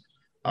is.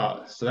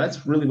 So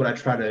that's really what I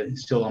try to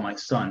instill on my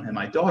son. And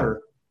my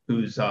daughter,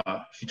 who's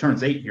she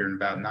turns 8 here in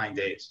about 9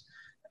 days.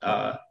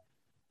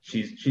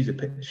 She's a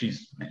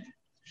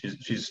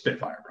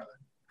spitfire,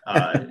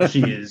 brother.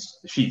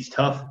 She's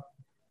tough.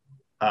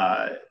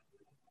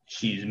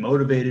 She's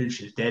motivated,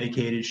 she's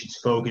dedicated, she's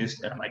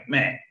focused, and I'm like,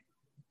 man,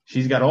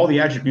 she's got all the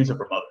attributes of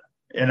her mother,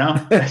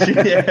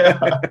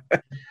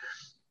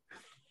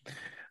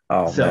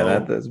 Oh, so,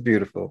 man, that's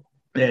beautiful.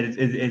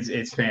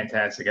 It's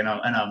fantastic, and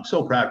I'm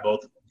so proud of both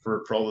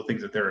for all the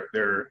things that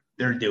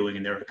they're doing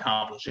and they're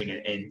accomplishing,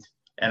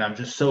 and I'm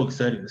just so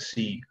excited to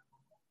see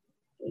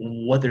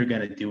what they're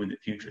going to do in the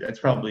future. That's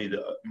probably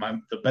the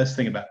best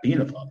thing about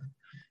being a father,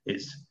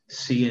 is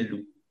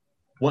seeing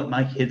what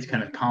my kids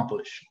can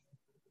accomplish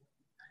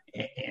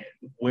and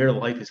where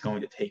life is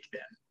going to take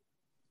them.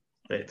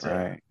 It's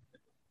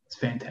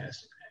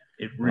fantastic.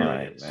 It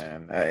really is,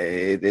 man.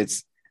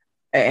 It's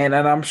and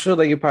I'm sure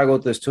that you probably go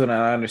through this too, and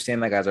I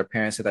understand, like, as our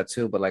parents say that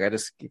too. But like, I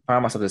just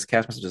find myself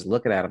just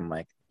looking at them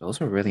like,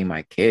 those are really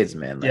my kids,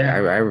 man. Like,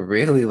 I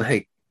really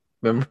like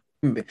remember,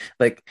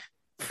 like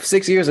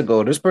 6 years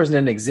ago, this person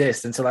didn't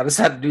exist until I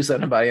decided to do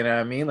something about it. You know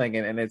what I mean? Like,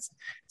 and it's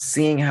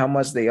seeing how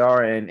much they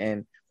are,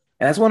 and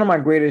that's one of my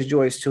greatest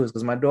joys too, is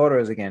because my daughter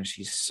is, again,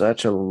 she's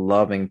such a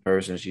loving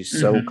person. She's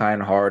so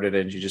kind-hearted,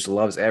 and she just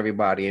loves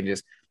everybody, and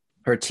just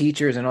her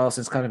teachers and all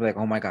this kind of like,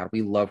 oh my God,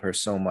 we love her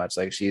so much.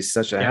 Like, she's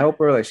such a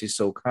helper. Like, she's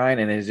so kind.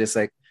 And it's just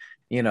like,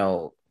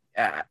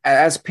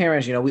 as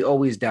parents, we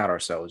always doubt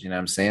ourselves. You know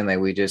what I'm saying? Like,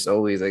 we just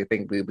always, I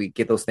think we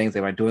get those things.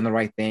 Am I doing the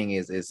right thing?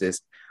 Is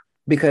this,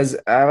 because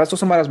I told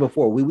somebody else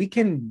before, we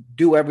can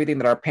do everything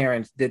that our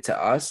parents did to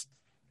us,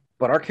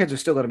 but our kids are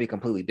still going to be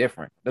completely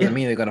different. Doesn't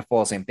mean they're going to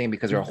follow the same thing,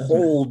 because they're a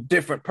whole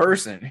different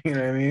person. You know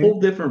what I mean? Whole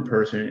different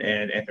person,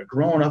 and they're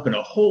growing up in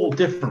a whole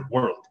different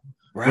world.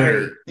 Right.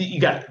 Where you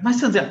got my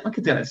kid's got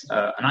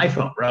an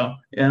iPhone, bro.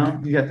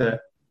 You got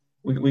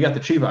we got the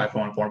cheap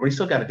iPhone for him, but he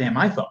still got a damn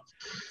iPhone.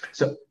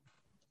 So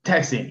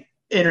texting,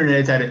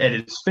 internet's at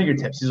his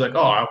fingertips. He's like,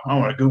 oh, I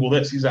want to Google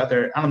this. He's out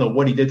there. I don't know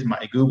what he did to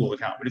my Google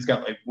account, but he's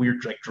got like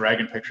weird like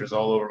dragon pictures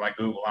all over my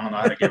Google. I don't know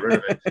how to get rid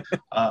of it.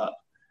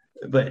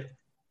 But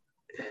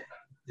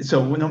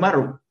so no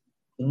matter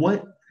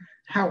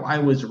how I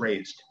was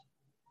raised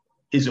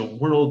is a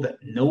world that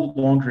no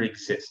longer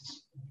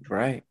exists.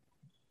 Right.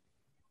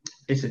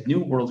 It's a new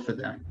world for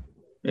them.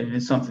 And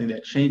it's something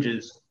that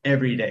changes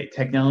every day.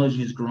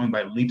 Technology is growing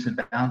by leaps and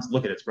bounds.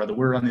 Look at us, brother.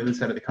 We're on the other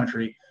side of the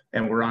country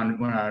and we're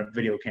on a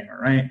video camera,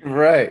 right?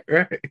 Right.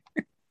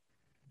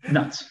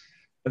 Nuts.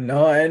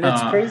 No, and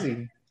it's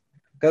crazy.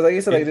 Because like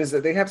you said,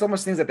 like they have so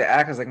much things that they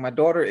act as. Like my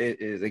daughter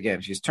is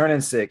again, she's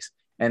turning 6,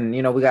 and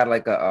we got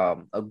like a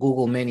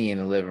Google Mini in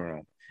the living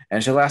room,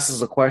 and she'll ask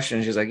us a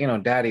question. She's like,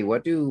 Daddy,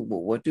 what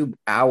do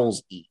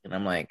owls eat? And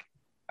I'm like,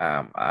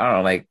 I don't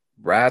know, like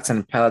rats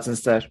and pellets and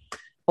stuff.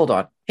 Hold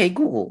on, hey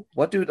Google,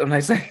 what do I'm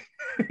like saying?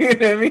 You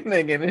know what I mean?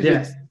 Like, and it's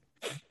just,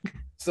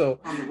 so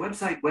on the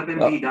website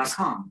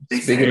webmd.com, they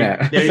say,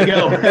 there you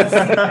go.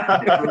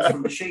 It grows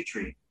from the shea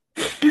tree.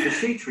 The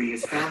shea tree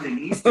is found in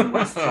east and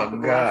west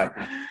tropical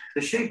Africa.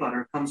 The shea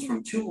butter comes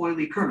from 2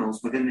 oily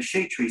kernels within the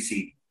shea tree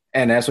seed.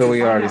 And that's where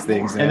we are, these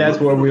things. And that's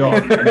where we are.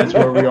 And that's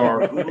where we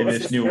are in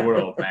this new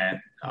world,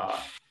 man.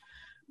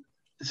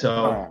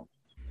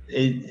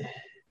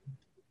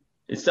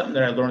 It's something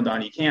that I learned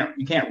on. You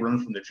can't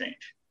run from the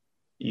change.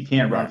 You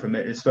can't run from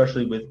it,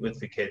 especially with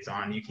the kids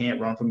on. You can't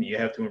run from it. You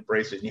have to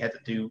embrace it. And you have to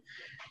do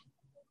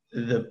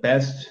the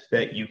best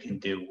that you can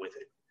do with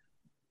it.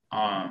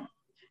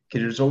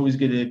 Because there's always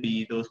going to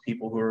be those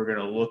people who are going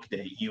to look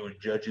at you and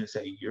judge and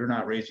say, you're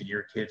not raising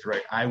your kids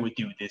right. I would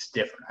do this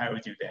different. I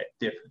would do that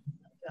different.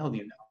 What the hell do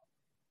you know?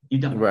 You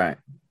don't. Right.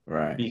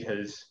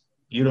 Because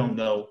you don't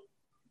know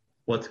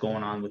what's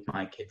going on with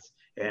my kids.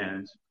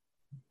 And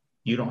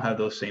you don't have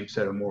those same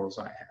set of morals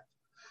I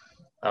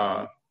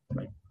have.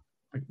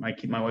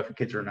 My wife and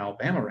kids are in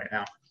Alabama right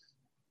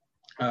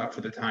now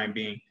for the time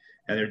being.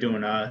 And they're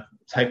doing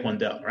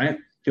Taekwondo, right?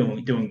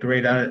 Doing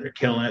great at it. They're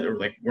killing it. They're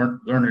like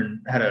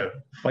learning how to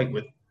fight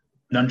with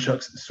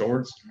nunchucks and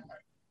swords.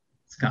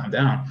 Let's calm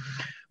down.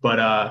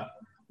 But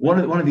one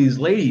of these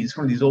ladies,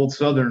 one of these old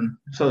southern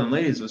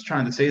ladies, was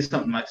trying to say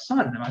something to my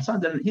son, and my son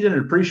didn't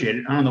appreciate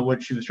it. I don't know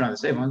what she was trying to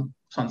say. My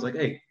son's like,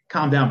 "Hey,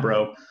 calm down,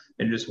 bro,"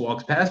 and just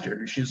walks past her.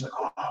 And she's like,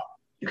 "Oh,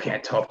 you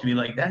can't talk to me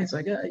like that." He's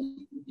like, "Yeah,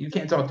 you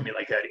can't talk to me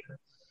like that either."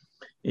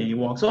 And he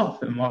walks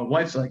off. And my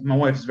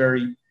wife's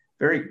very,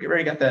 very,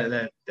 very got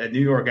that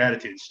New York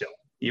attitude still.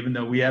 Even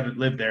though we haven't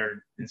lived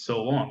there in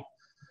so long,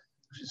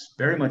 she just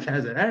very much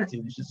has that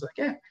attitude. It's just like,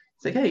 yeah,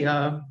 it's like, hey,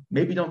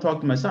 maybe don't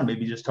talk to my son.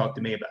 Maybe just talk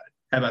to me about it.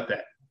 How about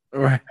that?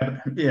 Right.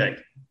 Yeah.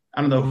 Like,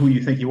 I don't know who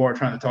you think you are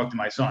trying to talk to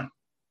my son,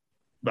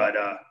 but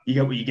you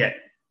get what you get.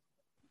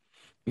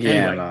 Yeah,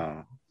 anyway.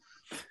 No.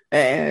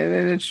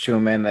 And it's true,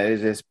 man.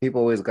 It's just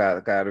people always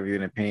got a view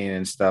and opinion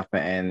and stuff,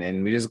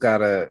 and we just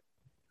gotta.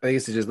 I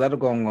used to just let it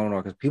go and go on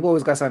because people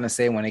always got something to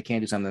say when they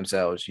can't do something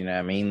themselves. You know what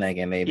I mean? Like,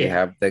 and they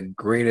have the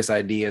greatest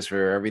ideas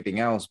for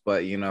everything else.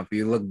 But if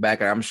you look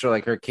back, I'm sure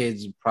like her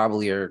kids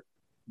probably are.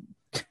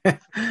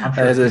 I'm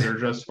sure they're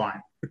just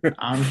fine.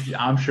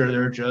 I'm sure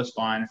they're just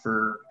fine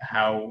for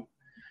how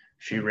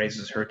she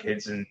raises her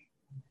kids in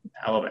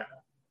Alabama.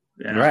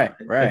 Right.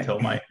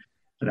 Until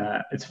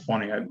it's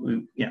funny.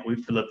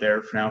 We've lived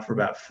there now for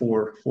about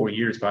 5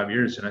 years,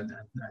 and I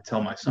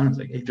tell my son, it's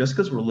like, hey, just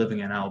because we're living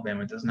in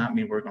Alabama does not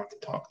mean we're going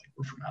to talk like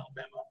we're from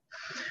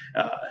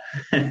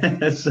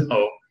Alabama.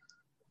 So,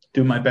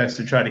 do my best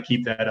to try to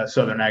keep that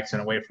southern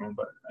accent away from them,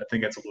 but I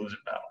think that's a losing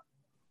battle.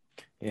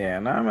 Yeah,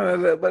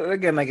 no, but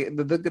again, like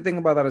the good thing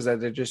about that is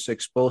that they're just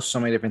exposed to so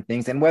many different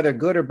things, and whether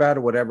good or bad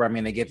or whatever, I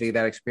mean, they get to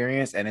that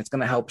experience, and it's going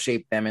to help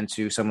shape them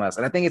into something else.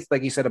 And I think it's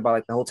like you said about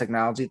like the whole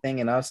technology thing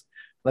in us.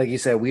 Like you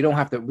said, we don't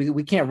have to,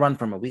 we can't run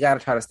from it. We got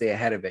to try to stay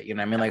ahead of it. You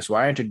know what I mean? Like, so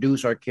I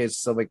introduce our kids to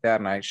stuff like that,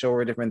 and I show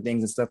her different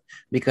things and stuff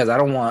because I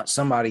don't want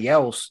somebody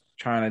else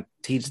trying to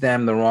teach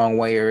them the wrong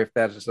way or if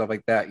that's stuff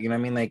like that. You know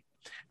what I mean? Like,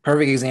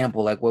 perfect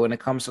example, like when it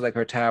comes to like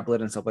her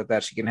tablet and stuff like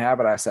that, she can have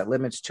it. I set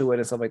limits to it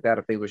and stuff like that.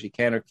 If they where she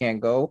can or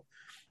can't go,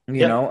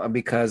 you know,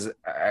 because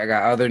I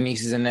got other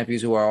nieces and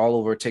nephews who are all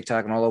over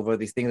TikTok and all over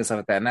these things and stuff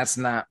like that. And that's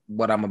not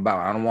what I'm about.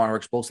 I don't want her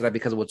exposed to that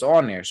because of what's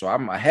on there. So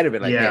I'm ahead of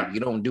it. Like, hey, you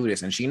don't do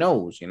this. And she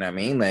knows, you know what I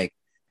mean? Like,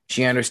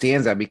 she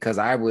understands that because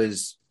I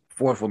was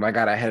forceful and I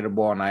got ahead of the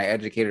ball and I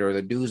educated her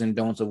the do's and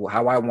don'ts of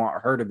how I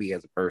want her to be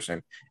as a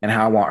person and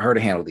how I want her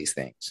to handle these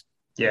things.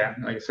 Yeah,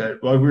 like I said,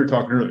 well, we were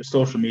talking earlier,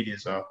 social media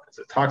is a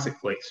toxic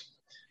place.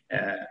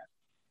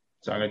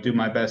 So I'm going to do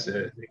my best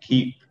to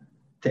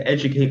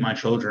educate my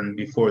children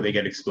before they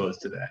get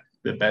exposed to that,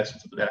 the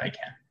best that I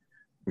can.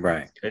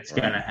 Right. It's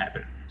going to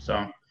happen.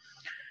 So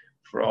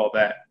for all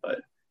that,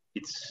 but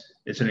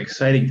it's an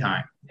exciting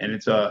time, and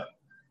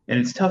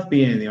it's tough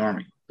being in the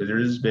Army because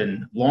there's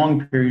been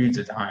long periods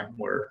of time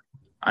where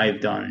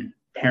I've done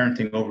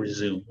parenting over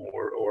Zoom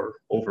or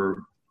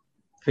over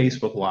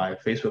Facebook Live,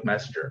 Facebook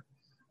Messenger,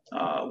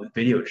 with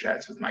video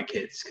chats with my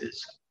kids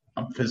because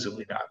I'm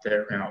physically not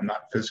there, and I'm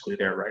not physically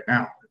there right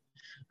now.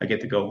 I get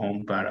to go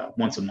home about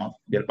once a month,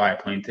 get to buy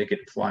a plane ticket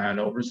and fly on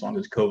over as long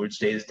as COVID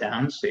stays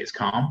down, stays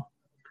calm.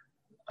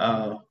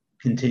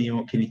 Continue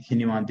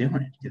on doing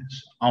it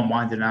because I'm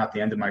winding out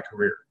the end of my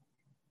career.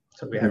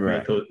 So we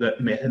have to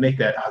make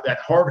that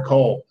hard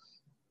call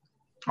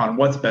on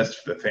what's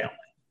best for the family.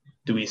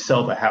 Do we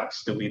sell the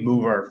house? Do we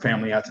move our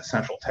family out to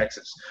Central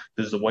Texas?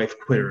 Does the wife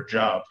quit her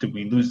job? Do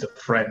we lose the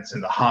friends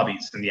and the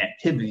hobbies and the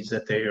activities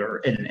that they are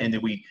in? And do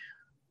we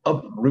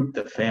uproot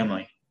the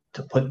family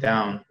to put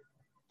down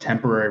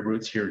temporary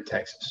roots here in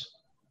Texas?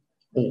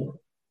 Or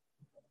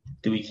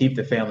do we keep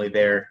the family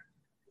there?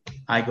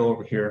 I go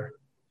over here.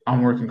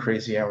 I'm working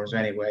crazy hours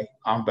anyway.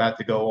 I'm about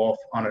to go off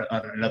on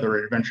another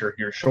adventure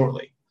here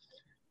shortly.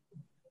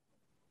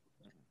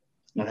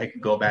 When I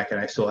can go back and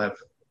I still have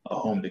a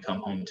home to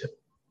come home to.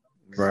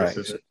 Right.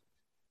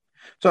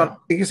 So, like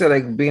you said,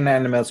 like being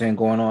in the military and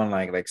going on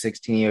like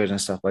 16 years and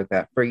stuff like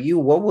that. For you,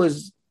 what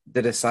was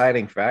the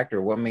deciding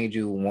factor? What made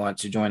you want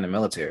to join the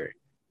military?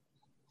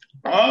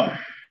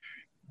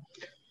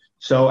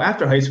 So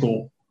after high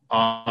school,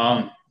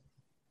 like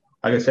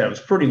I said, I was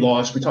pretty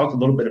lost. We talked a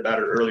little bit about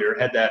it earlier.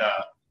 Had that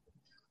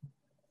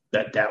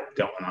doubt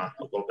going on,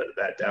 a little bit of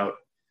that doubt.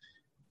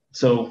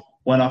 So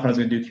went off and I was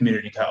going to do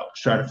community college,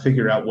 try to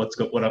figure out what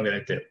I'm going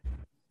to do.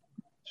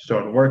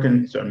 Started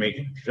working, started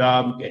making a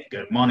job, getting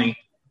good money.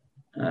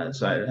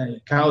 Decided, hey,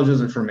 college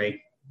isn't for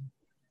me.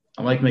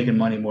 I like making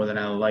money more than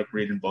I like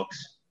reading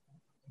books.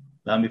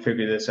 Let me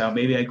figure this out.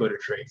 Maybe I go to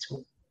trade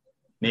school.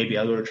 Maybe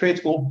I'll go to trade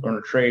school, learn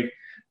a trade,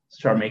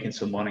 start making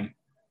some money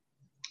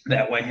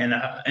that way. And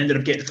ended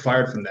up getting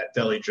fired from that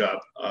deli job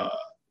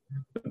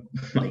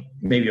like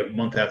maybe a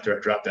month after I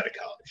dropped out of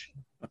college.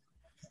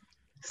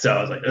 So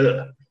I was like,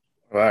 ugh.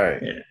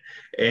 Right. Yeah.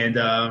 And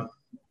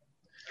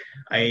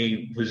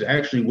I was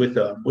actually with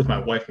my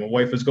wife. My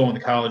wife was going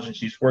to college and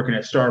she's working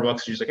at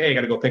Starbucks. She's like, hey, I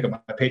got to go pick up my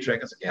paycheck.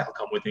 I was like, yeah, I'll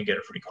come with you and get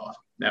a free coffee.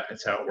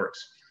 That's how it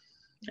works.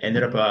 I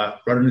ended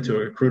up running into a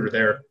recruiter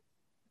there,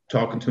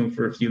 talking to him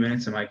for a few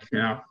minutes. I'm like,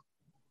 I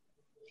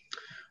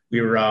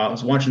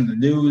was watching the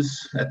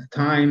news at the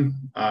time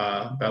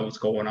about what's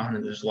going on,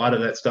 and there's a lot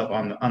of that stuff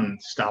on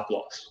stop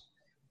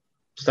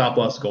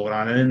loss going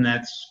on. And then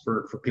that's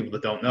for people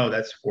that don't know,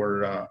 that's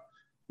where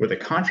the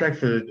contract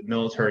for the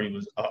military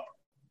was up.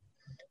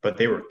 But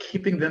they were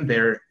keeping them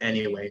there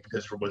anyway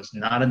because there was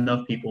not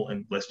enough people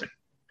enlisting.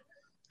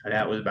 And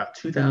that was about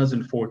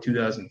 2004,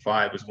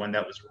 2005 was when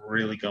that was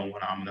really going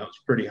on. And that was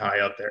pretty high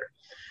up there.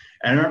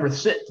 And I remember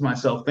sitting to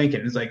myself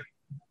thinking, it's like,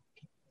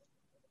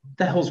 what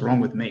the hell's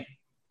wrong with me?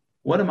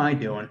 What am I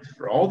doing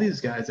for all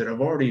these guys that have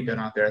already been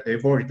out there?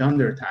 They've already done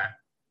their time.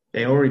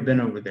 They've already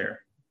been over there.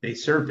 They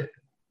served it.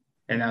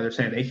 And now they're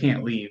saying they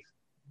can't leave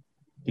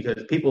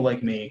because people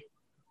like me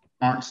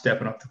aren't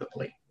stepping up to the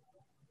plate.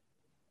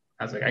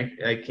 I was like,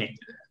 I can't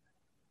do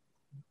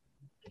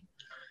that.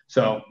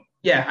 So,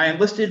 yeah, I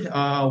enlisted,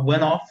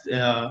 went off.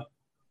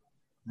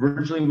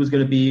 Originally was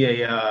going to be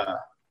a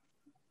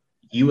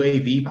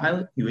UAV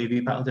pilot.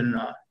 UAV pilot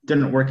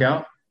didn't work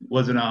out.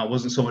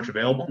 Wasn't so much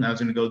available. And I was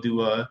going to go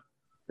do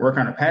work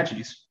on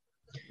Apaches.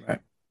 Right.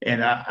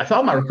 And I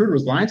thought my recruiter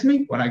was lying to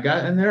me when I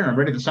got in there and I'm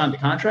ready to sign the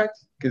contract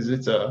because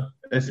it's a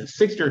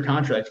 6-year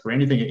contract for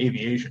anything in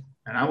aviation.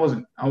 And I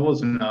wasn't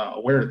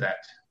aware of that.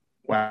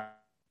 Wow.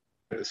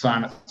 The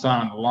sign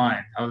on the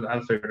line.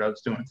 I figured I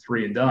was doing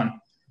 3 and done.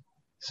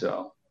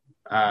 So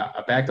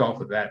I backed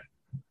off of that.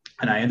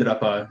 And I ended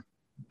up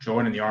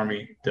joining the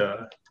Army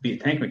to be a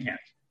tank mechanic.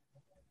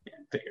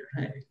 And figured,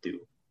 hey, do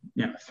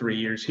 3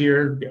 years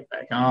here, get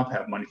back off,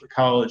 have money for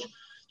college,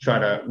 try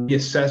to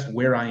reassess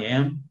where I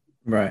am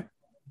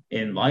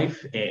in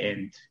life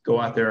and go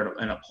out there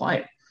and apply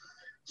it.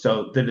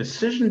 So the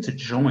decision to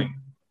join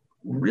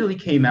really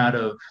came out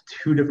of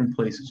 2 different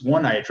places.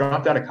 One, I had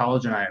dropped out of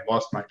college and I had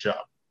lost my job.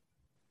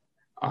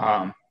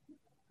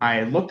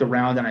 I looked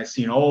around and I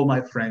seen all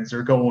my friends,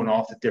 they're going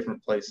off to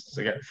different places.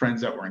 I got friends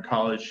that were in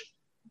college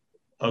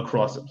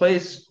across the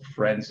place,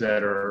 friends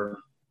that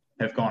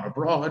have gone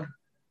abroad,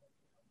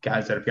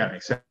 guys that have gotten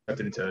accepted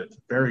into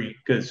very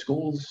good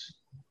schools,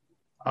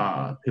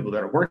 people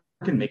that are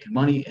working, making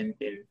money, and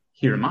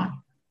here am I.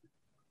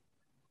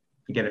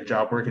 You get a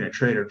job working at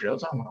Trader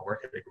Joe's. I don't want to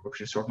work at a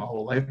grocery store my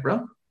whole life,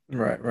 bro.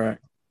 Right.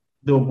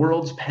 The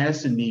world's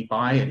passing me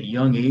by at a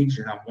young age,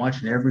 and I'm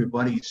watching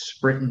everybody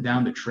sprinting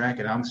down the track,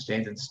 and I'm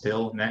standing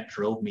still, and that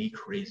drove me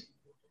crazy.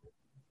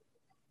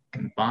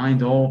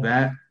 Combined all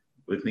that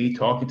with me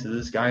talking to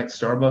this guy at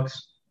Starbucks,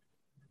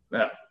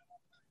 well,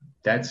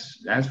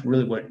 that's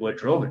really what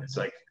drove it. It's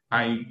like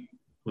I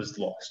was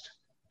lost.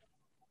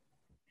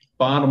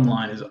 Bottom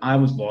line is I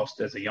was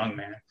lost as a young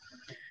man,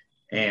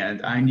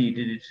 and I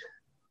needed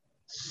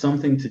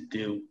something to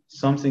do,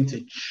 something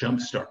to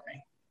jumpstart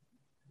me.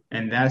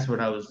 And that's what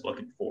I was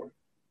looking for.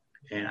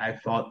 And I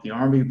thought the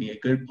Army would be a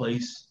good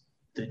place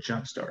to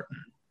jumpstart.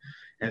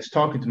 And it's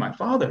talking to my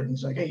father.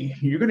 He's like, hey,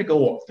 you're going to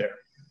go off there.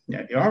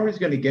 Yeah, the Army's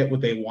going to get what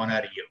they want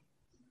out of you.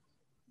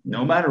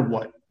 No matter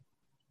what,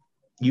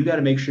 you got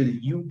to make sure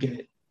that you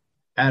get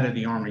out of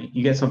the Army.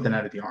 You get something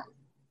out of the Army.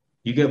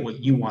 You get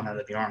what you want out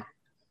of the Army.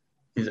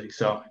 He's like,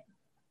 so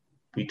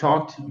we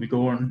talked, we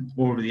go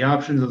over the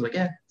options. I was like,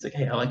 yeah, it's like,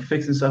 hey, I like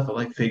fixing stuff. I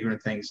like figuring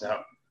things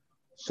out.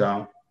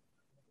 So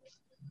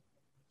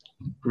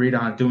agreed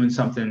on doing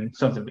something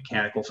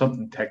mechanical,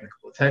 something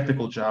technical, a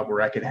technical job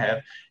where I could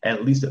have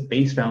at least a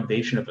base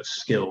foundation of a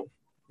skill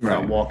when I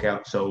walk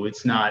out. So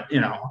it's not,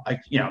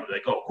 like,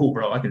 oh, cool,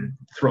 bro, I can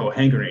throw a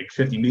hand grenade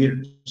 50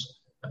 meters.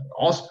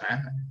 Awesome,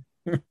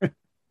 man.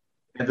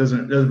 That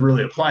doesn't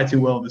really apply too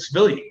well in the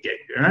civilian gig,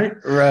 right?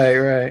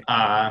 Right.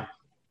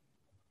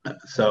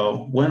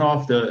 So went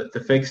off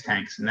the fixed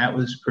tanks, and that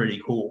was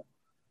pretty cool.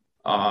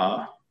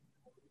 And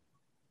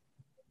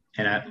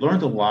I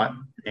learned a lot,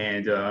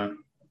 and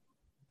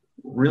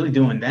really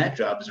doing that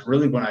job is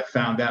really when I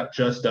found out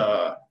just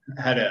how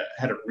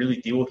to really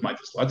deal with my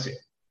dyslexia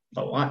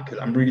a lot, because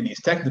I'm reading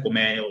these technical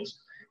manuals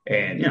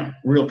and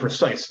real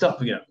precise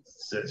stuff.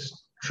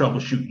 It's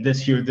troubleshooting this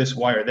here, this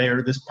wire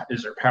there, this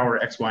is their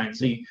power X, Y, and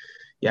Z.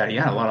 Yeah,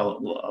 a lot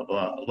of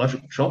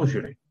electrical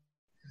troubleshooting.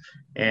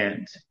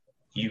 And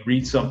you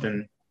read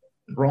something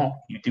wrong,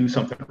 you do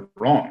something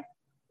wrong.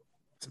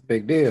 It's a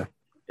big deal.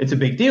 It's a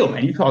big deal,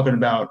 man. You're talking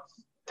about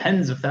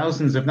tens of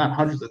thousands, if not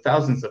hundreds of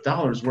thousands of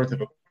dollars worth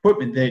of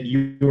equipment that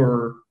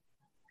you're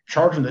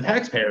charging the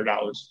taxpayer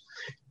dollars.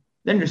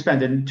 Then you're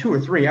spending 2 or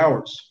 3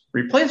 hours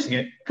replacing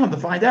it. Come to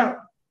find out,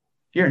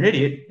 you're an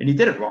idiot and you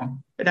did it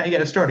wrong. And now you got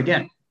to start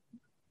again.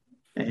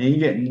 And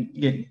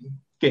you're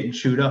getting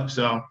chewed up.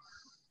 So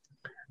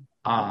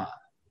I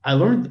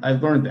learned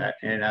that,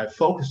 and I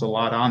focused a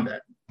lot on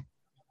that,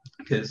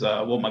 because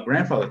what my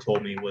grandfather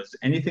told me was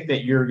anything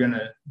that you're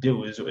gonna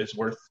do is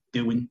worth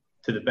doing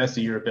to the best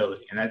of your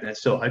ability. And I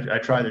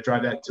try to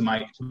drive that to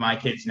my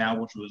kids now,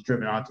 which was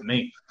driven on to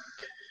me.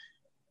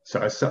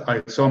 So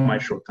I saw my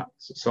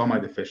shortcomings, saw my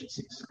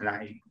deficiencies, and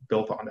I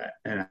built on that,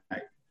 and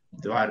I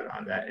divided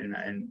on that,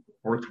 and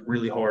worked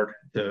really hard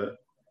to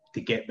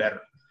get better.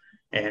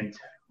 And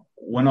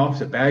went off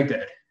to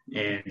Baghdad,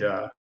 and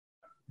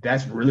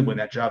that's really when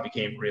that job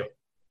became real.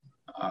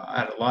 I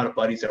had a lot of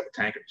buddies that were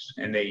tankers,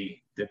 and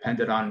they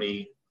depended on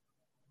me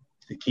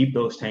to keep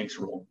those tanks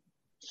rolling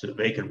so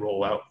they could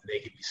roll out and they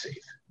could be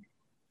safe.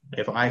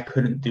 If I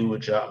couldn't do a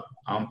job,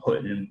 I'm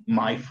putting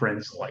my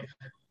friend's life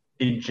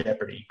in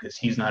jeopardy because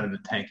he's not in the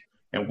tank,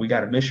 and we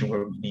got a mission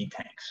where we need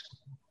tanks.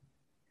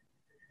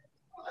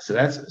 So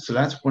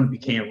that's when it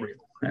became real.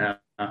 And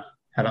I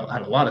had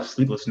a lot of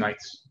sleepless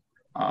nights,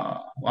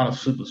 a lot of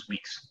sleepless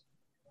weeks,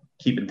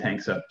 keeping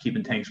tanks up,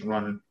 keeping tanks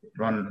running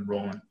and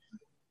rolling.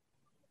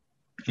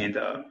 And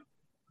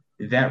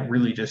that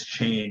really just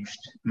changed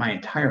my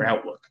entire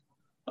outlook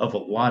of a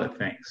lot of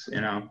things.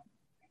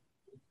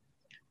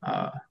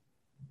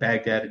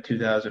 Baghdad in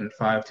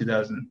 2005,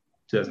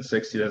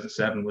 2006,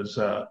 2007 was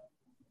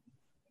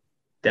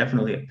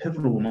definitely a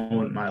pivotal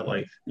moment in my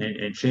life,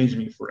 and changed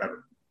me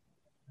forever,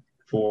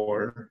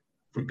 for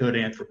good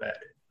and for bad.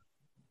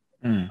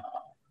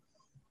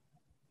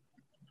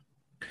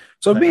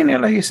 So being there,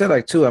 like you said,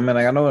 like too, I mean,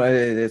 like I know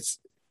it's,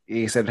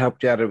 you said,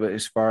 helped you out of it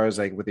as far as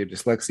like with your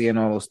dyslexia and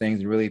all those things,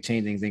 and really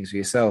changing things for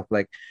yourself.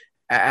 Like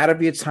out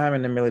of your time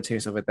in the military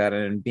and stuff like that,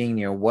 and being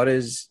there, what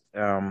is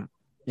some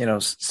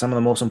of the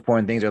most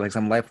important things, or like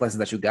some life lessons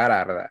that you got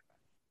out of that?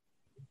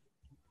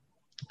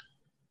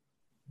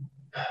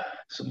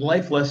 Some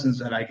life lessons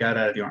that I got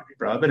out of the Army,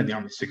 bro. I've been in the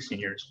Army 16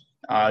 years.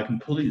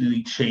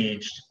 Completely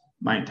changed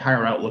my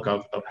entire outlook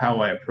of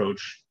how I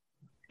approach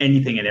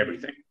anything and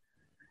everything.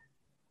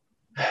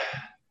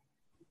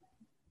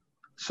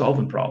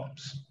 Solving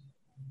problems,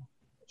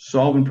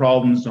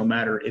 no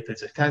matter if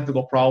it's a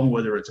technical problem,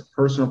 whether it's a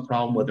personal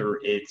problem, whether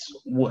it's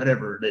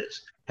whatever it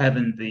is,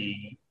 having the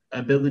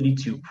ability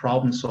to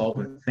problem solve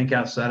and think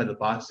outside of the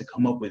box to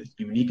come up with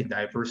unique and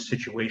diverse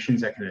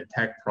situations that can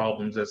attack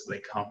problems as they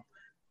come,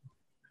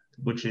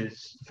 which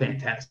is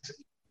fantastic.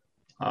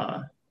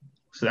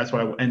 So that's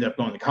why I ended up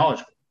going to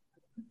college.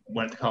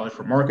 Went to college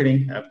for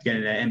marketing,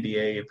 getting an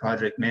MBA in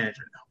project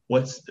management.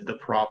 What's the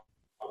problem?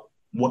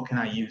 What can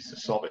I use to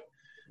solve it?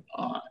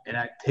 And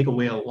I take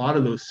away a lot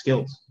of those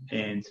skills.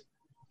 And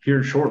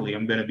here shortly,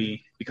 I'm going to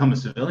become a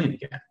civilian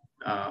again.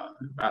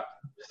 About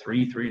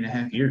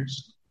 3.5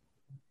 years.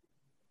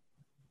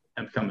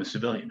 I've become a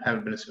civilian. I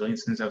haven't been a civilian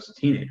since I was a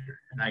teenager.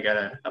 And I got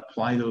to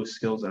apply those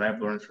skills that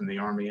I've learned from the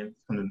Army and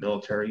from the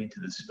military into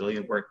the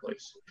civilian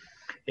workplace.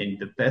 And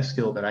the best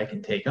skill that I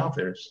can take out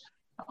there is,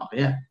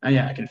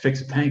 I can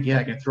fix a tank. Yeah,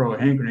 I can throw a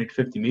hand grenade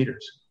 50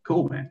 meters.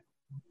 Cool, man.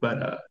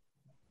 But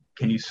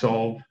can you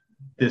solve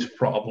this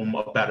problem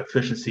about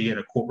efficiency in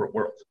a corporate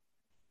world?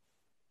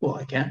 Well,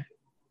 I can.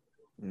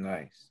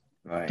 Nice.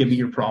 Give me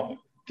your problem.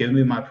 Give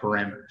me my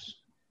parameters.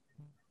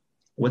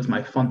 What's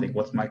my funding?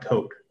 What's my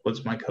code?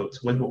 What's my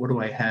codes? What do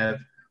I have?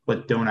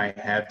 What don't I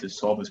have to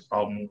solve this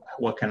problem?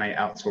 What can I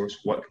outsource?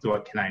 What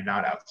can I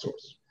not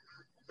outsource?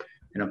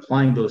 And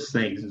applying those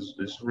things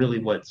is really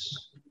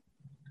what's,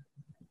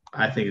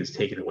 I think, is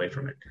taken away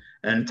from it.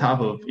 And on top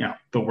of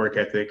the work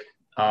ethic,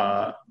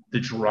 the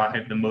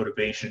drive, the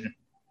motivation,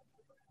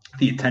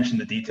 the attention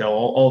to detail,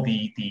 all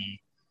the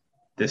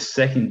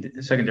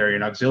secondary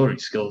and auxiliary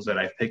skills that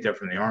I picked up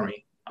from the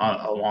Army,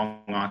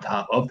 along on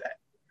top of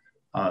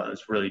that,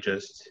 it's really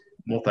just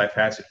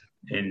multifaceted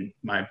in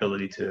my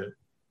ability to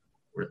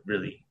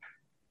really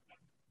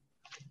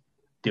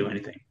do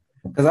anything.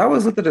 Because I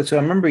was looking at it too.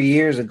 I remember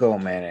years ago,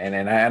 man,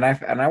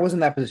 and I was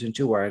in that position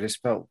too, where I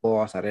just felt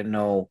lost. I didn't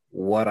know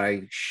what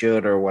I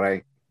should or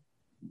where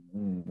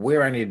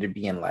I needed to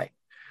be in life.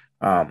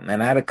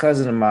 And I had a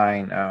cousin of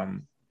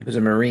mine who's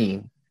a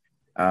Marine,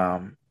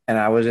 and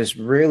I was just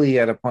really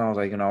at a point. I was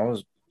like, I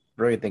was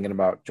really thinking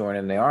about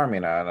joining the army,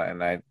 and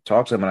I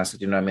talked to him, and I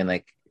said, I mean,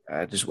 like,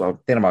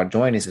 well, thinking about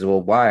joining. He says,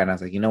 well, why? And I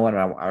was like, you know what?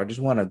 I just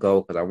want to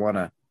go because I want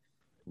to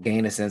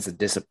gain a sense of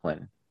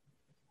discipline.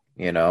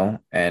 And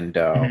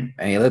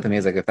he looked at me,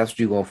 he's like, if that's what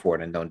you go for,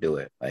 then don't do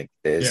it. Like,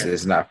 this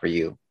is not for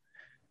you.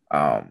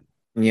 And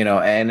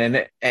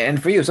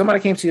for you, if somebody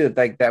came to you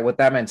like that with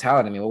that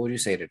mentality, I mean, what would you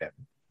say to them?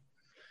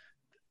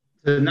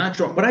 Not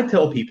join. What I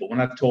tell people,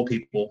 when I've told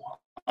people,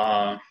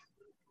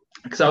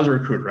 because I was a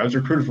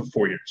recruiter for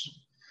 4 years.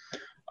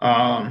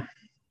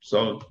 So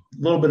a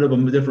little bit of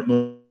a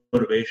different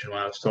motivation when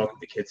I was talking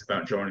to kids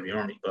about joining the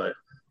Army, but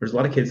there's a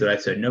lot of kids that I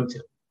said no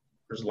to.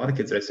 There's a lot of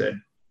kids that I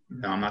said,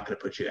 no, I'm not going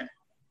to put you in.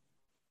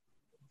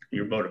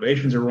 Your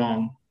motivations are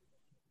wrong.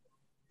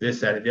 This,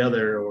 that, and the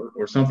other,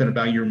 or something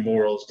about your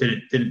morals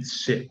didn't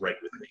sit right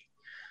with me.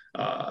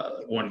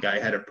 One guy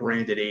had a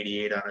branded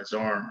 88 on his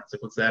arm. I was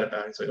like, what's that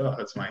about? He's like, oh,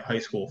 that's my high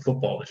school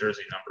football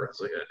jersey number. I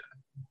was like,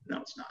 no,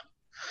 it's not.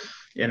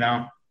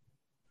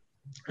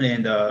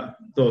 And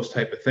those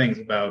type of things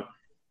about.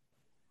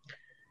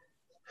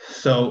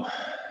 So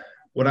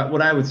what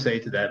I would say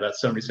to that about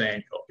somebody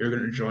saying, oh, you're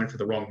going to join for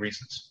the wrong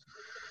reasons.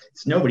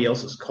 It's nobody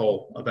else's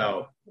call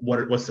about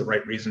what's the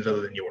right reasons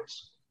other than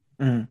yours.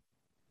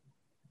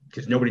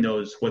 Because nobody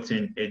knows what's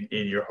in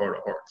your heart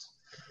of hearts.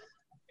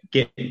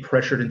 Getting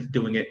pressured into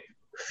doing it,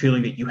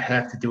 feeling that you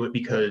have to do it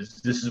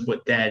because this is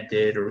what dad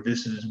did, or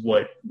this is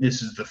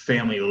the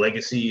family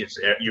legacy is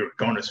you're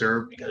going to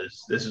serve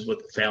because this is what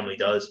the family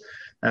does.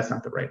 That's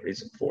not the right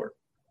reason for it.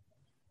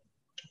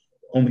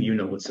 Only you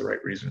know what's the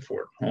right reason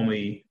for it.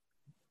 Only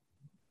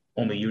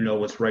you know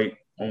what's right.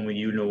 Only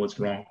you know what's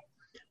wrong.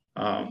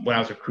 When I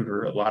was a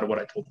recruiter, a lot of what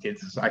I told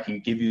kids is I can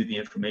give you the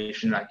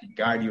information, I can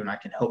guide you, and I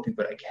can help you,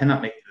 but I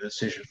cannot make the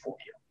decision for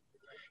you.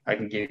 I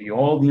can give you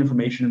all the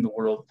information in the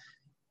world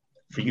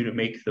for you to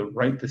make the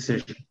right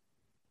decision.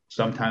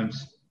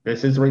 Sometimes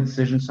this is the right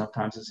decision.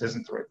 Sometimes this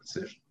isn't the right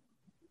decision.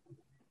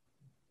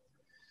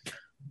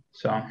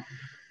 So.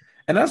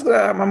 And that's good.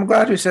 I'm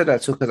glad you said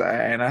that too, because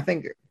I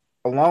think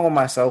along with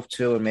myself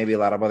too, and maybe a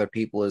lot of other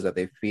people, is that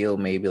they feel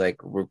maybe like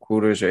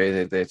recruiters are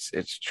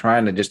it's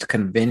trying to just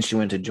convince you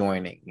into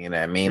joining. You know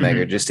what I mean? Like,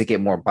 or just to get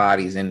more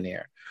bodies in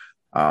there.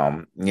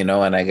 And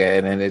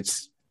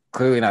it's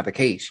clearly not the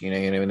case. You know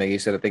what I mean? Like you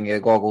said, I think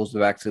it all goes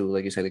back to,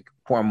 like you said,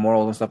 important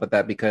morals and stuff like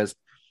that. Because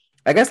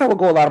I guess that would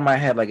go a lot in my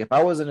head. Like if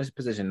I was in this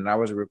position and I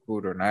was a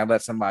recruiter and I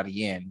let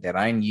somebody in that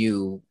I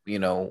knew,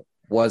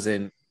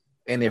 wasn't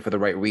in there for the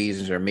right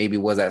reasons, or maybe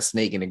was that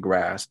snake in the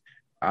grass,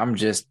 I'm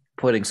just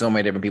putting so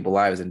many different people's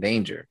lives in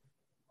danger.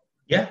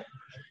 Yeah.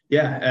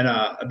 And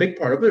a big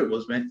part of it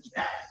was, man,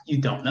 you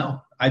don't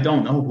know. I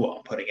don't know who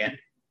I'm putting in.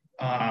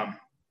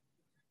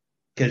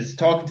 Because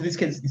talking to these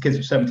kids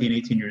are 17,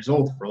 18 years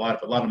old. For a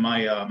lot of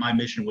my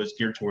mission was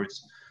geared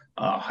towards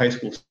high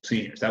school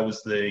seniors. That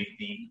was the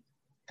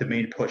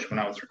main push when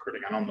I was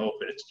recruiting. I don't know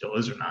if it still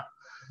is or not.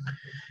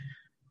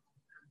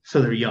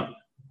 So they're young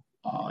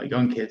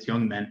kids,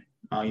 young men,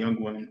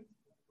 young women.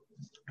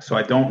 So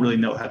I don't really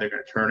know how they're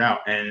going to turn out.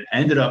 And I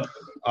ended up,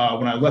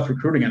 when I left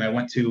recruiting and I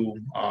went to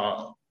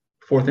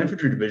 4th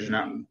Infantry Division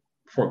out in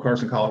Fort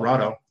Carson,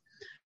 Colorado,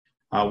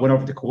 went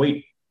over to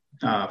Kuwait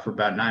for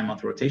about a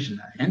 9-month rotation.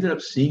 I ended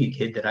up seeing a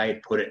kid that I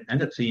had put in. I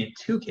ended up seeing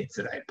 2 kids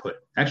that I had put,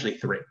 actually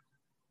 3.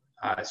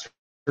 I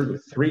served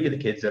with 3 of the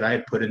kids that I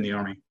had put in the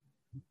Army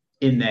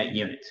in that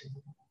unit.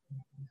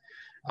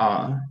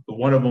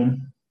 One of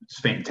them is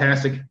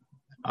fantastic.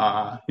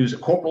 He was a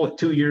corporal at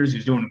 2 years. He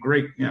was doing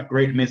great,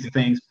 amazing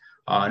things.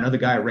 Another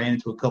guy I ran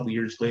into a couple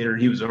years later.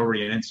 He was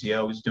already an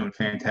NCO. He was doing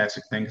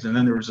fantastic things. And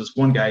then there was this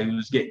one guy who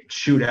was getting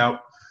shoot out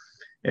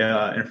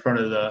in front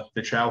of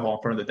the chow hall,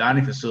 in front of the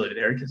dining facility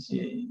there, because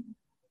he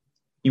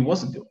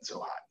wasn't doing so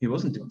hot. He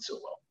wasn't doing so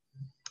well.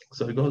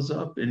 So he goes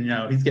up and,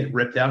 he's getting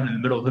ripped out in the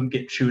middle of him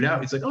getting shoot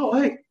out. He's like, oh,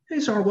 hey,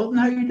 Sergeant Wilton,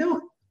 how you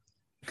doing?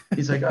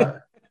 He's like, how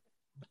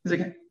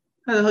the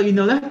hell you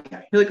know that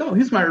guy? He's like, oh,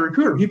 he's my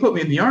recruiter. He put me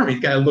in the Army.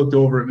 The guy looked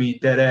over at me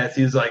dead ass.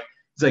 He's like,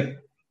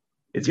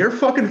 it's your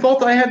fucking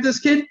fault I have this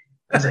kid?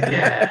 I was like,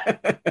 yeah,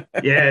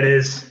 it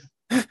is.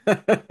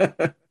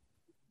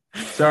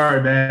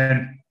 Sorry,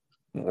 man.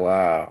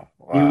 Wow.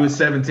 He was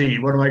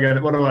 17. What do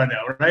I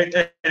know,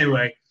 right?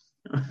 Anyway,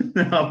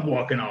 I'm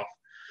walking off.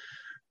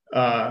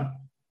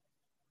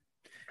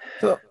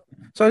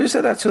 So you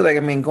said that too. Like, I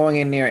mean, going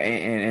in there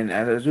and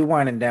as we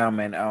winding down,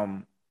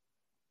 man.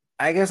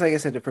 I guess, like I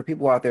said, for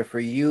people out there,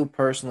 for you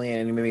personally,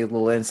 and maybe a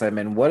little insight,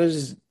 man, what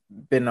has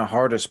been the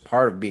hardest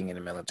part of being in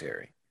the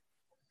military?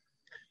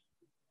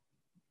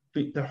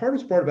 The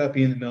hardest part about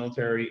being in the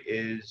military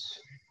is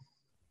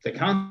the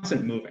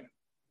constant moving.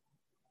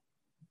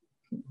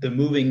 The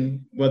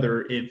moving,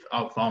 whether if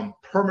I'm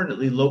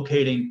permanently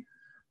locating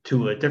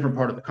to a different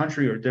part of the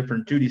country or a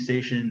different duty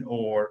station,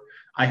 or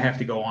I have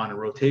to go on a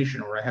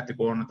rotation, or I have to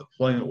go on a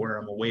deployment where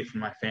I'm away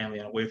from my family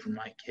and away from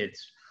my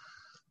kids.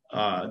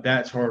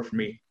 That's hard for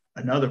me.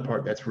 Another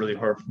part that's really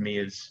hard for me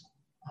is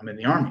I'm in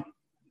the Army.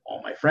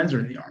 All my friends are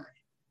in the Army.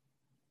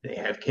 They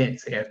have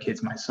kids. They have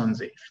kids my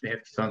son's age. They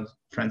have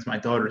friends my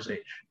daughter's age.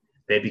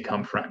 They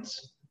become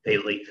friends. They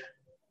leave.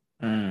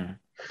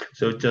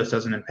 So it just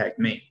doesn't impact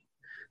me.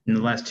 In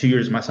the last 2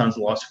 years, my son's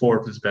lost 4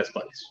 of his best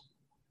buddies.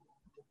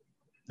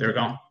 They're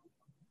gone.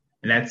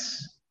 And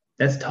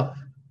that's tough.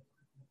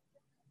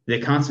 The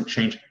constant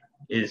changing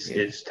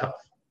is tough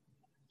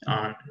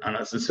on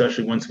us,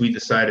 especially once we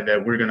decided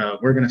that we're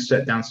gonna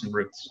set down some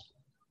roots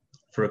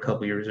for a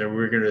couple of years, and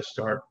we're gonna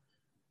start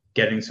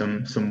getting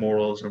some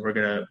morals, and we're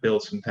gonna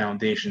build some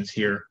foundations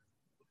here.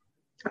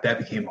 That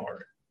became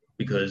hard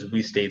because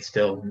we stayed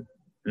still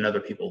and other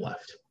people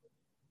left.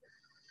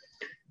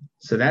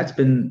 So that's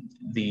been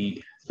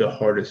the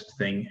hardest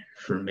thing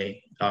for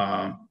me.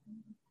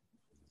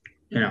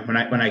 When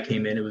I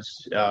came in, it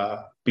was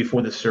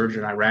before the surge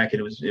in Iraq.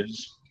 It was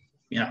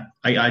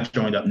I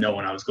joined up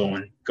knowing I was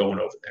going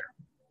over there.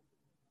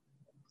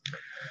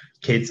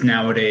 Kids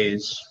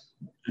nowadays,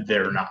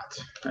 they're not.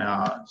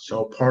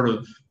 So part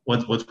of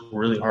what's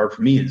really hard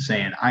for me is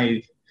saying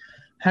I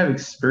have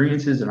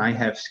experiences and I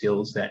have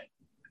skills that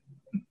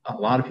a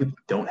lot of people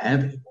don't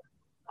have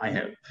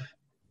anymore.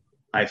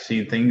 I've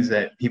seen things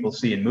that people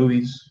see in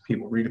movies,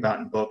 people read about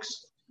in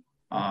books.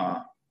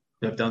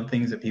 They've done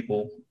things that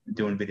people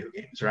do in video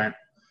games, right?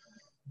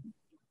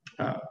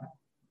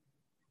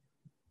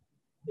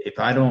 If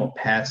I don't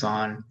pass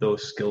on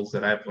those skills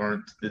that I've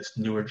learned to this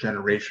newer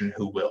generation,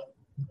 who will?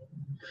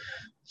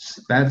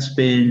 So that's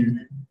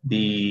been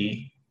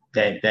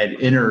that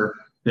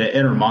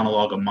inner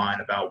monologue of mine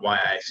about why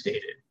I stayed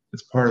in.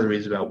 It's part of the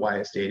reason about why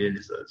I stayed in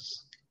is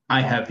this.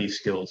 I have these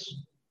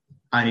skills.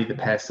 I need to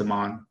pass them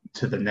on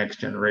to the next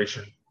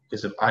generation,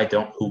 because if I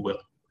don't, who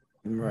will?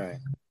 Right.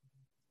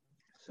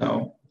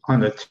 So on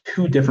the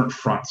 2 different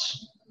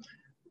fronts,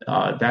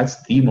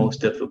 that's the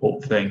most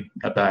difficult thing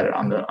about it.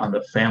 On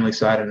the family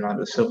side and on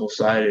the civil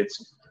side,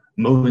 it's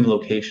moving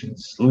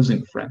locations,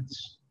 losing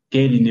friends,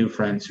 gaining new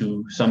friends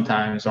who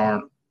sometimes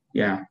aren't,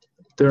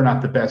 they're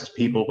not the best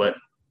people, but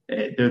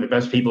they're the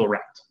best people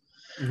around.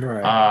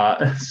 Right.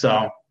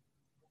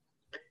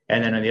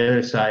 And then on the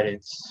other side,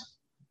 it's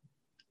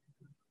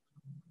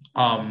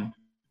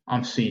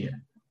I'm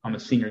senior. I'm a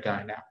senior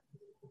guy now.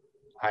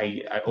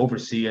 I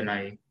oversee and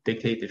I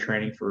dictate the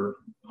training for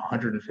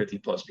 150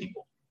 plus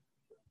people.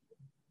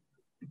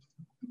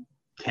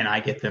 Can I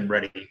get them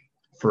ready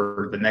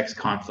for the next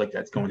conflict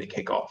that's going to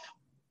kick off?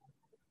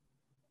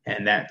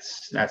 And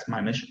that's my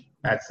mission.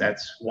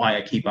 That's why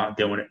I keep on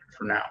doing it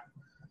for now.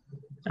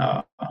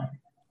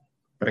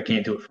 But I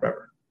can't do it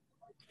forever.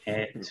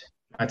 And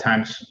my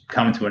time's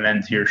coming to an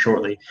end here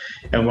shortly.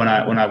 And when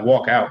I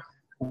walk out,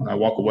 when I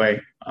walk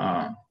away,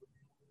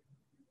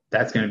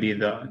 that's going to be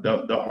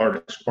the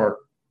hardest part,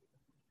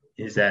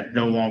 is that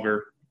no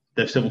longer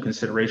the civil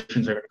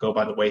considerations are going to go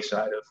by the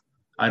wayside of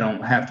I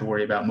don't have to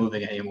worry about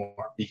moving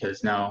anymore,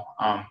 because now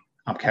I'm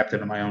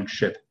captain of my own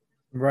ship.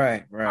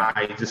 Right.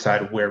 I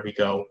decide where we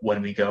go,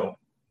 when we go,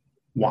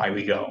 why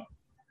we go,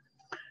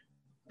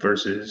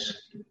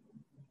 versus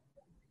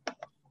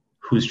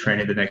who's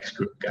training the next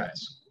group of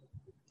guys,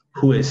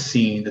 who has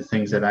seen the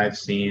things that I've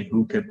seen,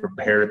 who can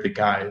prepare the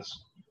guys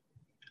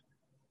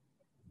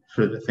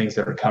for the things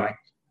that are coming,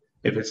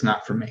 if it's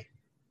not for me.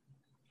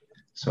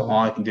 So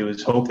all I can do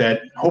is hope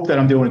that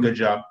I'm doing a good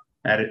job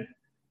at it.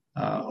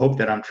 Hope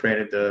that I'm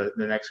training the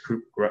next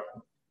group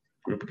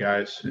of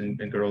guys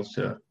and girls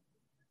to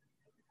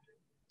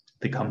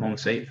come home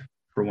safe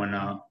for when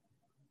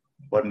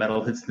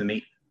metal hits the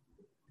meat.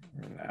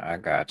 I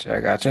got you.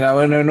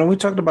 Now, we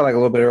talked about like a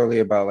little bit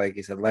earlier about, like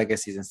you said,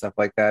 legacies and stuff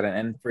like that.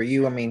 And for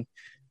you, I mean,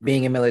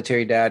 being a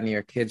military dad and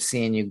your kids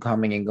seeing you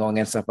coming and going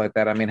and stuff like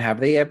that, I mean, have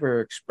they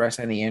ever expressed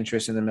any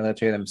interest in the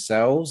military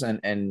themselves?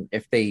 And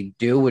if they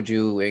do, would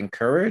you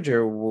encourage,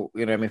 or,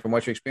 I mean, from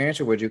what you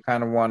experienced, or would you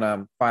kind of want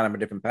to find them a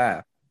different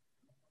path?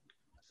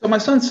 So my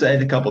son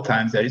said a couple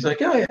times that he's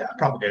like, oh yeah, I'm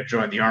probably going to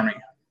join the Army.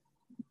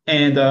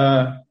 And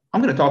I'm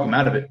going to talk him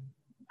out of it.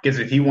 Because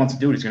if he wants to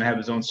do it, he's going to have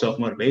his own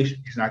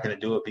self-motivation. He's not going to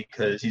do it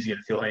because he's going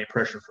to feel any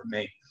pressure from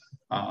me.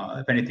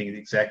 If anything, the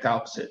exact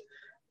opposite.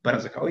 But I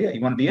was like, oh, yeah,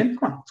 you want to be in?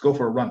 Come on, let's go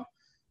for a run.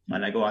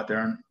 And I go out there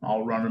and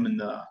I'll run him in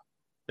the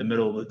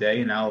middle of the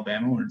day in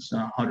Alabama when it's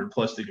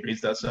 100-plus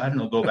degrees outside. And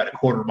he'll go about a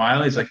quarter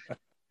mile. He's like,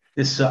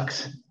 this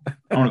sucks.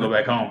 I want to go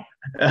back home.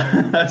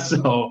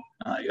 So,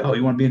 oh,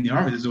 you want to be in the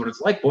Army? This is what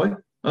it's like, boy.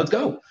 Let's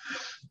go.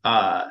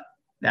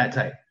 That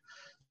type.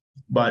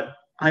 But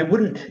I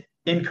wouldn't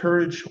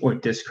encourage or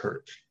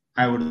discourage.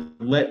 I would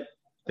let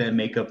them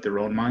make up their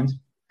own minds.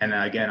 And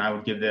again, I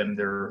would give them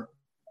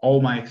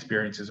all my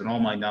experiences and all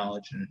my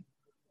knowledge and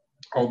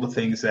all the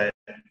things that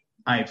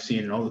I have seen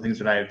and all the things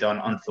that I have done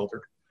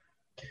unfiltered,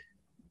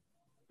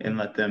 and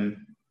let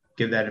them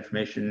give that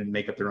information and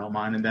make up their own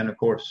mind. And then, of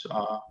course,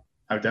 I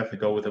would definitely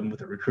go with them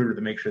with a recruiter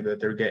to make sure that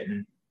they're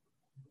getting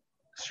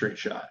a straight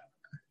shot,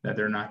 that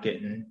they're not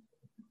getting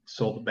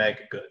sold a bag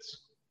of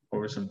goods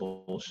over some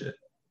bullshit.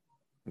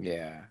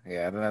 Yeah, I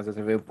think that's a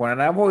good point,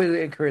 and I've always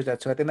encouraged that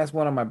too. I think that's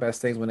one of my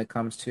best things when it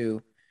comes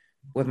to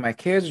with my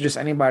kids or just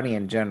anybody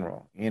in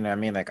general. You know what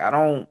I mean? Like I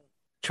don't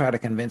try to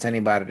convince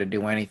anybody to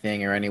do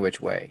anything or any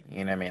which way.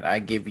 You know what I mean? I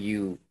give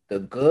you the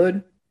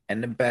good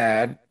and the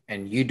bad,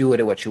 and you do it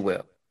at what you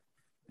will.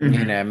 You know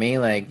what I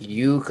mean? Like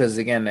you, because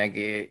again,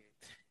 I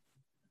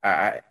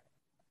I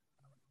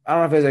don't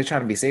know if it's like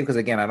trying to be safe because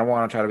again, I don't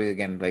want to try to be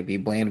again like be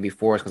blamed to be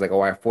forced because like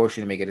oh I force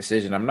you to make a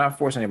decision. I'm not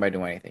forcing anybody to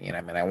do anything. You know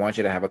what I mean? I want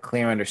you to have a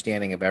clear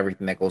understanding of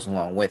everything that goes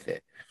along with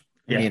it.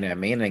 Yeah. You know what I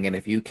mean? And again,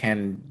 if you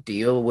can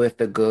deal with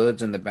the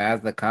goods and the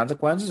bads and the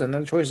consequences, and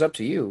then the choice is up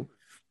to you.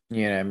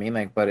 You know what I mean?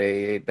 Like, but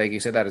like you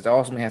said, that it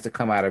ultimately has to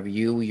come out of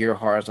you, your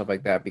heart, stuff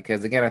like that.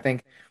 Because again, I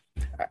think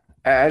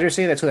as you're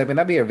saying that too, I mean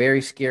that'd be a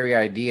very scary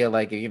idea.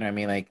 Like, you know what I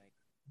mean? Like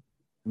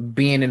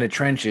being in the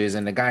trenches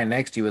and the guy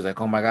next to you is like,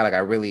 oh my God, like I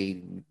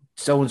really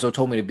so and so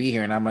told me to be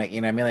here. And I'm like,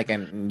 you know what I mean? Like,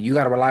 and you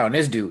gotta rely on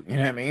this dude. You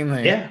know what I mean?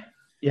 Like, Yeah.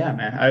 Yeah,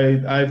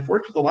 man. I've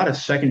worked with a lot of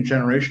second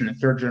generation and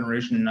third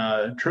generation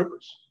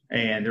troopers.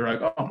 And they're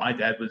like, oh, my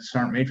dad was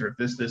sergeant major of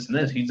this, and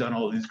this. He's done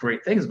all these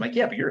great things. I'm like,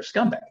 yeah, but you're a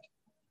scumbag.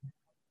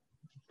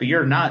 But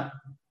you're not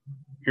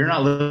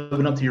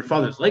living up to your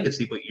father's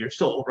legacy, but you're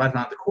still riding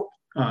on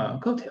the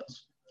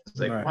coattails. It's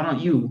like, right. Why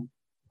don't you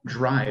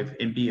drive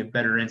and be a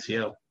better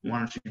NCO? Why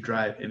don't you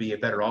drive and be a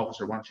better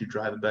officer? Why don't you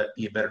drive and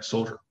be a better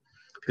soldier?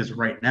 Because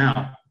right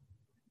now,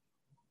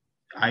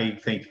 I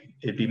think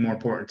it'd be more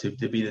important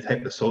to be the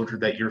type of soldier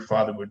that your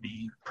father would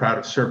be proud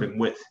of serving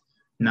with,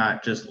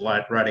 not just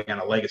riding on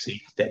a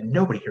legacy that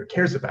nobody here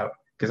cares about,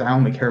 because I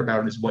only care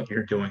about is what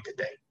you're doing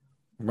today.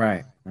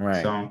 Right.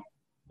 So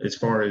as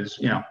far as,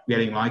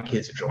 getting my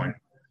kids to join,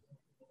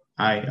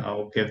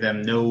 I'll give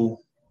them no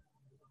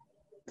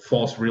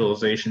false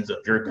realizations of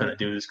you're going to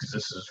do this because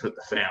this is for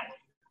the family.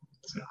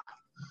 It's not.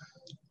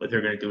 But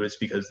they're going to do this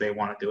because they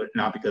want to do it,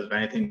 not because of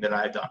anything that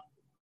I've done.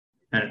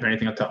 And if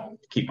anything, I'll tell them,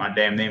 keep my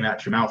damn name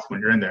out your mouth when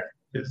you're in there,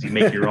 because you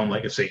make your own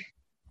legacy.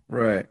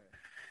 Right.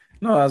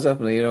 No, that's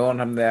definitely, you don't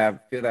have to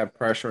feel that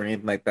pressure or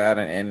anything like that.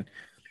 And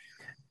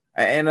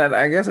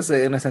I guess it's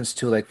in a sense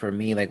too, like for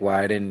me, like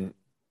why I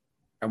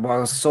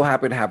was so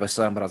happy to have a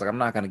son, but I was like, I'm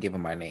not going to give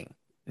him my name.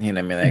 You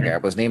know what I mean? Like I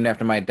was named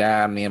after my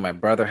dad. Me and my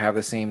brother have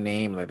the same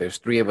name. Like there's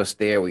three of us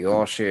there. We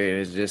all share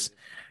it. It's just,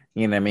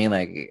 you know what I mean?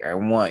 Like I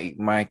want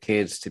my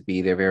kids to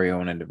be their very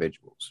own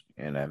individuals.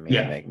 You know what I mean?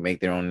 Yeah. Like make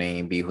their own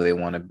name, be who they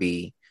want to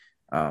be,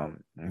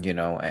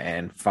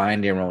 and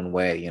find their own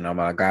way. You know, I'm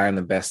gonna guide them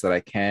the best that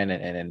I can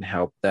and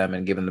help them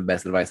and give them the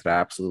best advice that I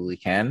absolutely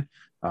can.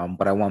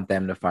 But I want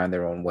them to find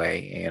their own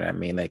way. You know what I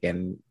mean? Like,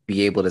 and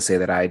be able to say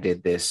that I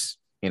did this,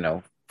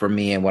 for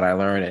me and what I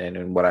learned and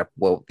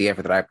the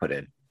effort that I put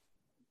in.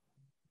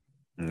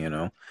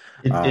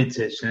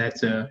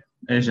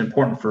 It's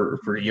important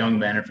for young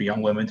men and for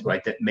young women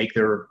to make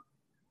their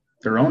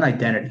own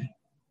identity.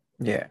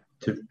 Yeah.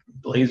 To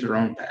blaze their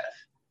own path.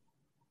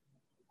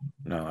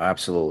 No,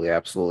 absolutely.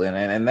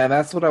 And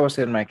that's what I was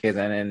saying to my kids.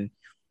 And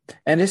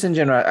just in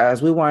general,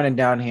 as we winding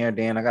down here,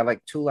 Dan, I got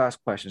like two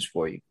last questions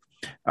for you.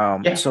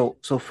 So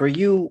for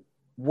you,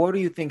 what do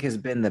you think has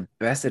been the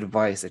best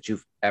advice that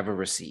you've ever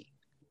received?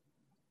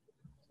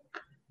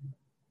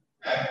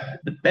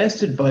 The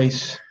best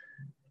advice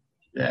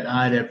that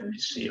I'd ever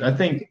received, I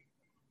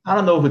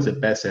don't know if it's the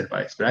best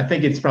advice, but I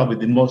think it's probably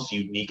the most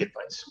unique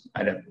advice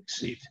I'd ever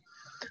received.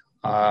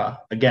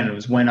 Again, it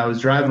was when I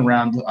was driving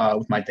around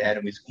with my dad,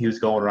 and he was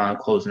going around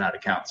closing out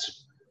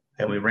accounts,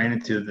 and we ran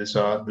into this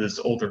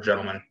older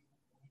gentleman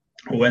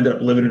who ended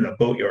up living in a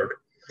boatyard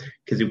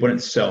because he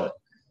wouldn't sell it.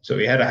 So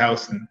he had a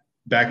house in the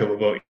back of a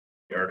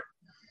boatyard.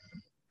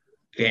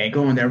 And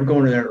we're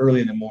going there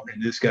early in the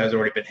morning. This guy's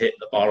already been hitting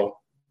the bottle,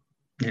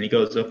 and he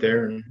goes up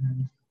there and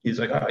he's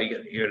like, "Oh,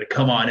 you're gonna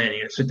come on in.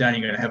 You're gonna sit down.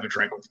 You're gonna have a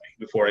drink with me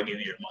before I give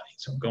you your money."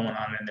 So I'm going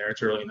on in there.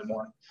 It's early in the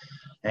morning.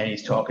 And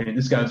he's talking. And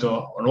this guy's an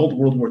old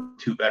World War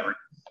II veteran.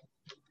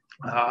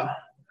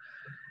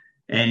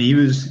 And he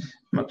was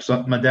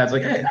my dad's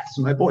like, "Hey, this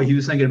is my boy. He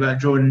was thinking about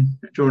joining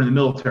the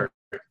military.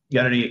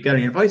 Got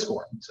any advice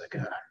for him?" He's like,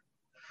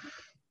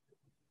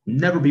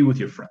 "Never be with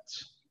your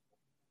friends."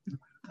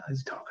 What is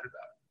he talking about?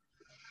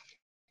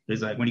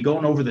 He's like, when you're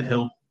going over the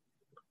hill,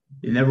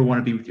 you never want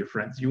to be with your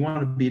friends. You want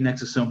to be next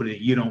to somebody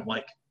that you don't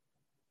like,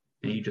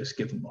 and you just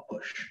give them a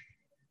push.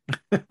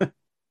 And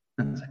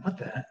I was like, "What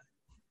the heck?"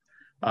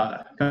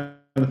 Come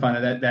to find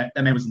out that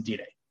man was in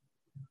D-Day.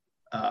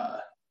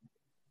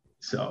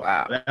 So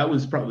wow. That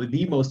was probably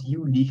the most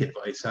unique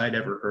advice I'd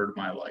ever heard in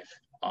my life.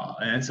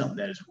 And it's something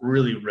that has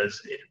really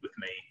resonated with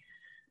me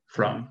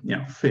from,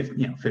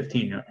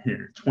 15,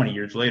 20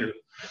 years later.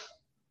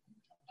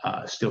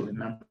 Still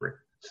remember it.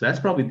 So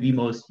that's probably the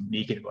most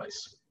unique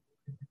advice.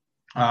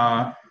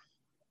 And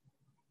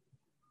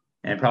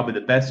probably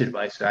the best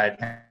advice I'd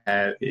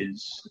have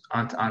is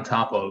on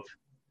top of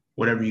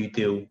whatever you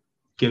do,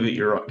 give it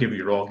your all,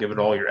 give it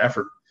all your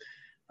effort.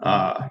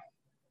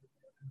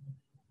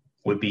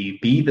 Would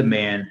be the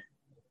man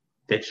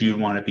that you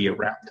want to be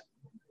around.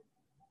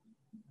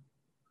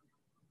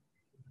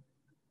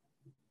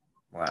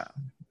 Wow.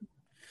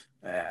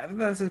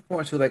 That's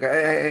important too. Like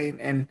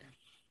and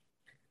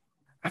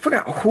I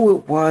forgot who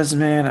it was,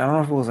 man. I don't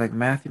know if it was like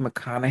Matthew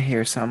McConaughey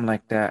or something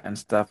like that and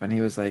stuff. And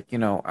he was like,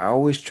 I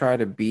always try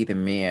to be the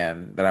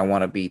man that I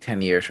want to be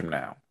 10 years from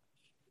now,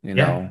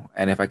 Yeah,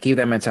 And if I keep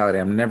that mentality,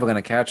 I'm never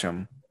gonna catch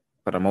him,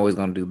 but I'm always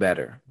gonna do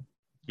better,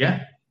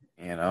 yeah,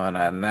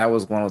 And that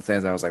was one of the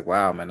things I was like,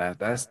 wow, man,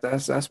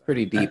 that's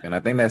pretty deep. And I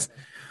think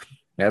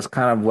that's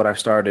kind of what I've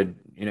started,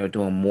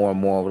 doing more and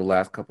more over the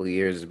last couple of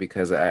years is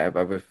because I've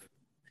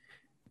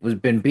was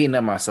been beating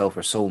up myself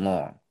for so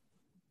long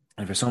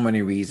and for so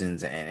many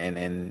reasons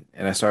and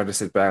I started to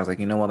sit back. I was like,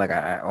 you know what, like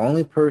I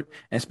only and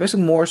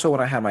especially more so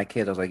when I had my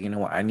kids, I was like, you know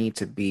what, I need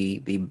to be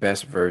the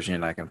best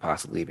version I can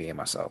possibly be in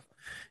myself.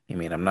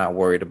 I'm not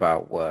worried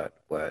about what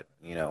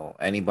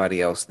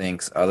anybody else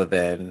thinks other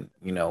than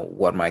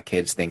what my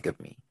kids think of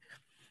me.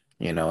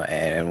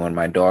 And when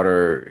my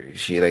daughter,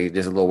 she like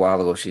just a little while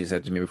ago, she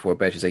said to me before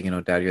bed, she's like,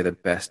 Dad, you're the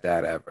best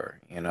dad ever,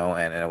 and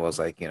I was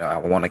like, I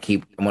want to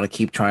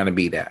keep trying to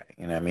be that,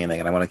 what I mean? Like,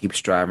 and I want to keep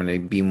striving to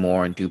be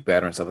more and do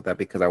better and stuff like that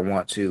because I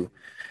want to,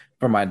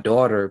 for my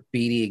daughter,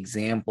 be the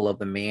example of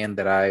the man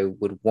that I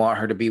would want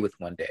her to be with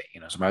one day,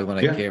 somebody's going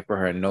to yeah, care for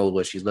her and know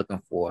what she's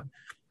looking for.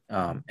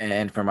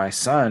 And for my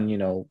son,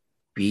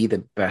 be the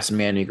best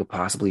man you could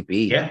possibly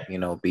be.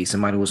 yeah, Be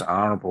somebody who's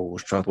honorable,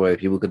 who's trustworthy,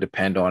 people could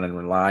depend on and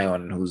rely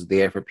on, and who's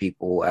there for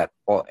people at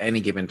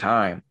any given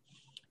time.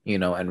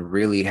 And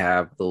really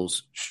have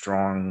those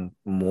strong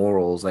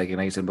morals, like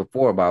I said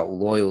before about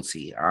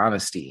loyalty,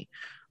 honesty,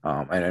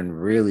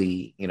 and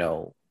really,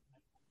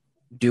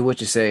 do what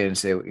you say and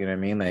say, you know what I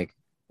mean? Like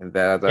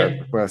that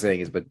yeah, what I'm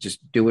saying is, but just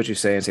do what you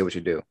say and say what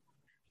you do.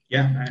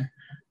 yeah, man.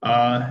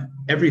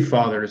 Every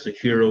father is a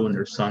hero in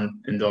their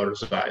son and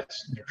daughter's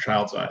eyes, in their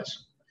child's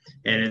eyes,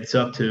 and it's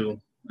up to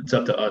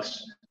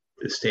us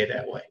to stay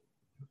that way.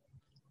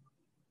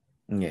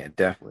 Yeah,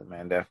 definitely,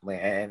 man, definitely.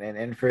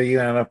 And for you,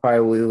 and I know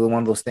probably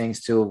one of those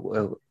things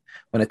too,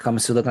 when it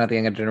comes to looking at the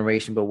younger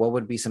generation. But what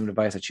would be some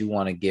advice that you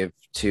want to give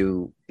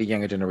to the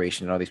younger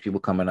generation, all these people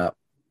coming up?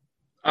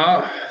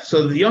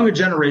 So the younger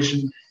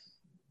generation,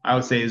 I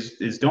would say,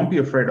 is don't be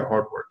afraid of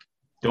hard work.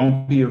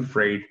 Don't be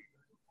afraid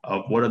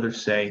of what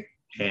others say,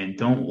 and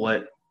don't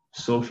let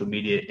social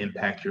media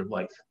impact your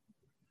life.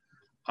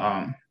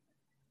 Um,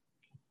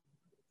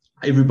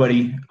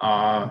 everybody,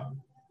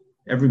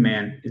 every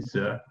man is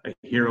a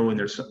hero in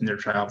their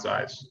child's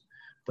eyes,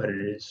 but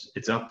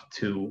it's up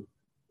to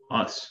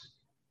us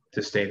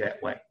to stay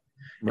that way.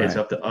 It's Right,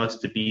 up to us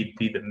to be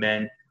the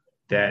men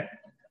that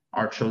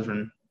our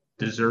children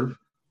deserve,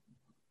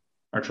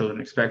 our children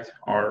expect,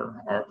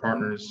 our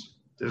partners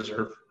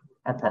deserve,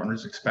 our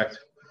partners expect.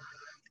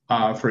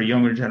 For a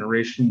younger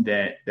generation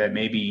that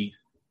may be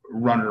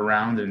running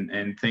around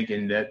and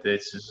thinking that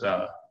this is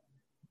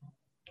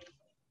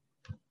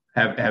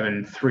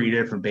having three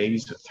different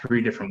babies with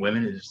three different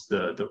women is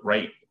the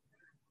right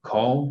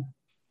call.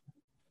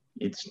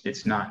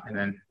 It's not. And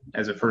then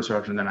as a first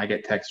option, then I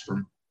get texts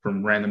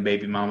from random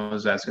baby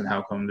mamas asking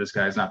how come this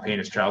guy's not paying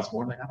his child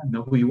support. Like, I don't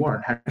know who you are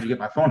and how did you get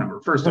my phone number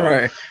first off.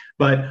 right.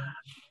 But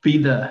be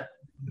the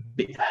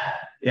be,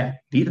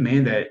 be the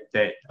man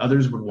that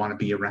others would want to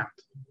be around.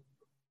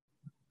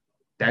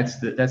 That's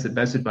the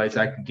best advice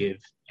I can give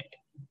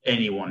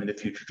anyone in the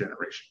future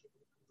generation,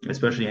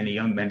 especially any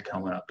young men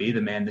coming up. Be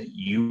the man that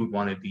you would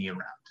want to be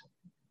around,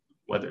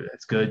 whether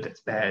that's good,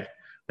 that's bad,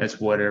 that's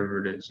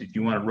whatever it is. If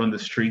you want to run the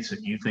streets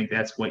and you think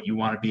that's what you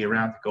want to be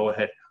around, go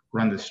ahead,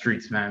 run the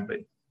streets, man. But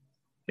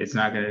it's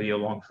not going to be a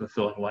long,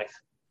 fulfilling life.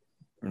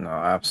 No,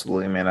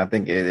 absolutely, man. I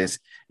think it is.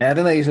 And I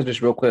think that you said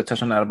just real quick,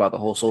 touch on that about the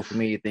whole social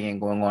media thing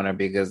and going on there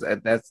because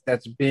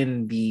that's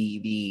been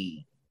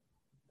the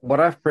what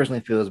I've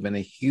personally feel has been a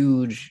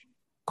huge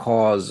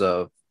cause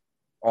of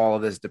all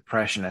of this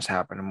depression that's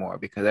happening more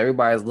because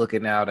everybody's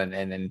looking out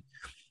and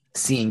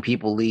seeing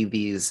people leave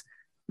these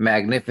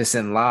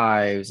magnificent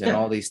lives and Yeah,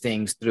 all these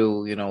things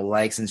through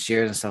likes and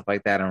shares and stuff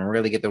like that and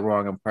really get the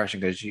wrong impression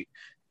because you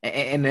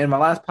and in my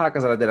last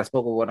podcast that I did I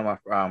spoke with one of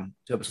my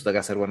 2 episodes like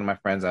I said one of my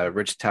friends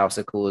Rich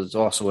Tausik who is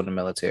also in the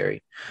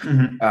military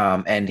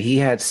mm-hmm. and he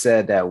had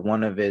said that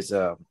one of his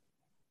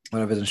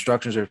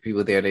instructions or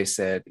people there they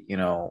said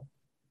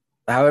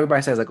how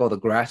everybody says like, oh, the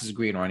grass is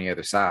greener on the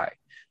other side.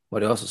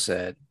 But he also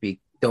said,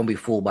 don't be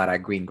fooled by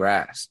that green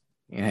grass.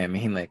 You know what I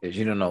mean? Like, cause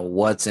you don't know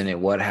what's in it,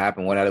 what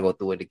happened, what had to go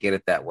through it to get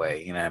it that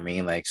way. You know what I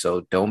mean? Like,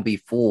 so don't be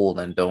fooled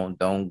and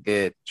don't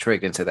get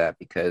tricked into that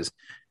because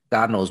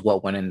God knows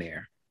what went in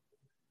there.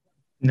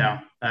 No,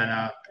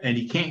 and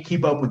he can't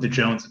keep up with the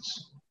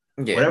Joneses.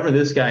 Yeah. Whatever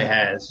this guy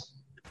has,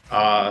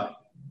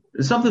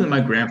 it's something that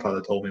my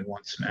grandfather told me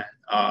once, man.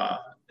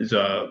 Is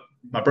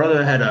My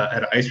brother had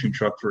an ice cream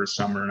truck for his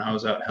summer, and I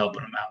was out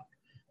helping him out.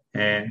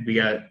 And we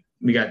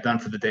got done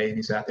for the day, and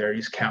he's out there,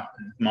 he's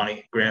counting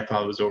money.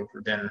 Grandfather was over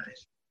for dinner.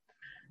 He's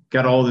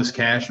got all this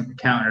cash and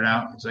counting it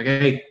out. He's like,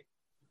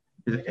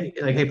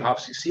 hey,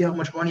 pops, you see how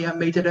much money I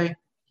made today?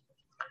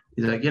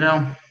 He's like,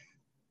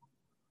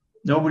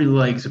 nobody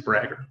likes a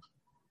bragger.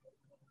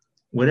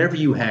 Whatever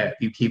you have,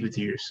 you keep it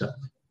to yourself.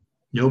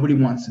 Nobody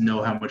wants to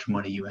know how much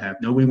money you have.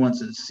 Nobody wants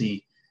to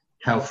see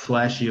how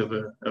flashy of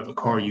a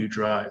car you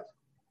drive,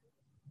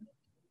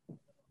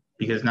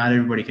 because not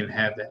everybody can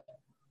have that,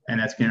 and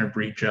that's going to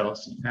breed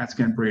jealousy, that's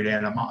going to breed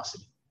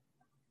animosity,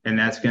 and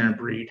that's going to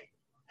breed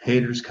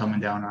haters coming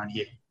down on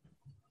you.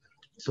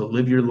 So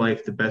live your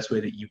life the best way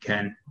that you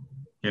can,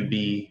 and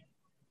be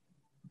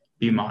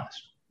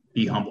modest,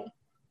 be humble,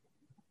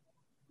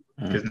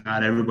 because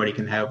not everybody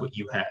can have what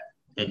you have,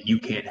 and you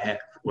can't have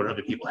what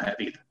other people have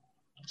either.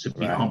 So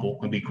be humble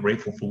and be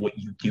grateful for what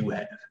you do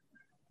have,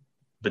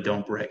 but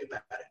don't brag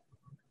about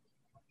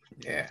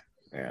it.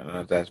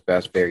 Yeah,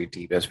 that's very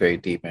deep. That's very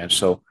deep, man.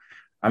 So,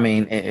 I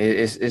mean,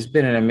 it's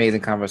been an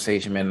amazing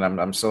conversation, man.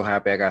 I'm so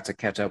happy I got to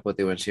catch up with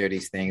you and share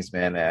these things,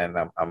 man.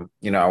 And I'm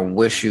I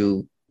wish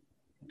you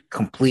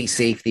complete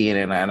safety,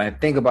 and I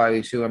think about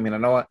you too. I mean, I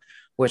know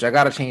which I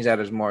got to change that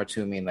as more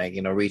to me, like,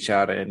 reach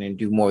out and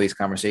do more of these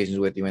conversations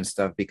with you and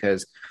stuff,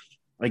 because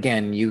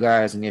again, you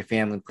guys and your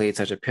family played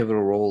such a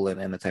pivotal role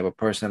in the type of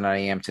person I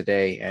am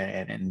today.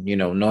 And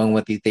knowing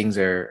what these things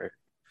are,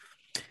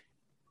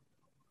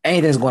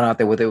 anything's going out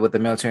there with the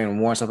military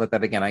and war and stuff like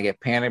that. Again, I get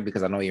panicked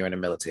because I know you're in the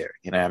military,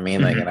 you know what I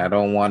mean? Like, and I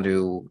don't want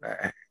to,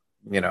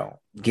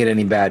 get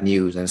any bad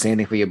news. And same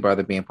thing for your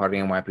brother being part of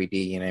the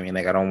NYPD, you know what I mean?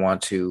 Like, I don't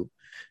want to,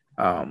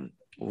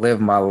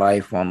 live my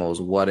life on those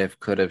what if,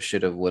 could have,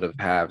 should have, would have,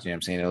 have, you know what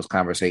I'm saying? Those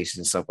conversations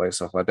and stuff like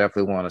so. I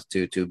definitely want us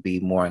to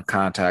be more in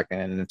contact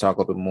and talk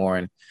a little bit more.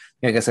 And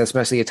like I said,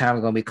 especially your time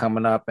is going to be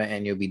coming up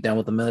and you'll be done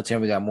with the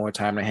military. We got more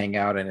time to hang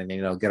out and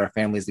get our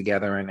families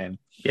together and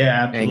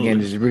yeah, absolutely. And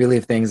again, just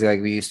relive things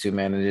like we used to,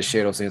 man, and just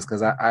share those things.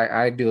 Cause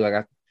I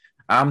do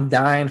I'm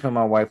dying for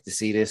my wife to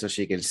see this so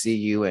she can see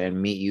you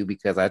and meet you,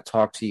 because I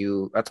talk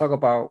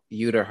about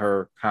you to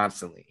her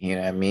constantly. You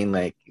know what I mean?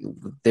 Like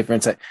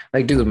different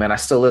like, dude, man, I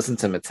still listen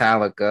to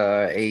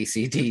Metallica,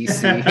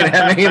 AC/DC, you know what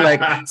I mean?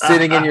 Like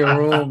sitting in your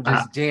room,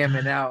 just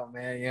jamming out,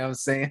 man. You know what I'm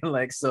saying?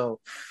 Like, so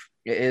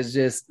it's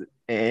just,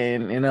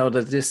 and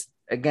just,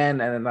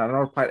 again, and I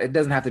know it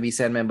doesn't have to be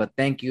said, man, but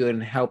thank you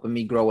and helping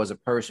me grow as a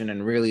person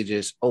and really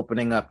just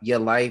opening up your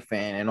life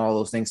and all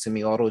those things to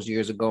me all those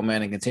years ago,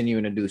 man, and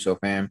continuing to do so,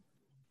 fam.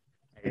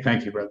 Hey,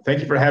 thank you, brother. Thank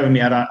you for having me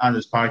out on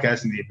this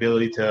podcast and the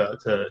ability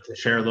to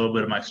share a little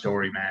bit of my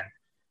story, man.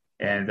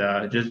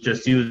 And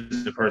just you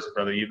as a person,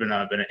 brother, you've been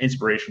an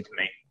inspiration to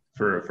me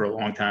for a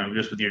long time,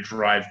 just with your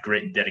drive,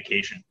 grit, and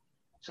dedication.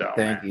 So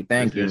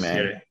thank you,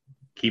 man.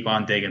 Keep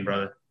on digging,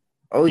 brother.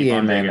 Oh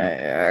yeah, man.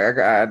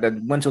 I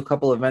went to a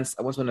couple events.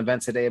 I went to an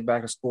event today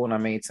back at school, and I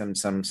made some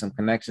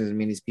connections and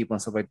meet these people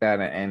and stuff like that.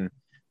 And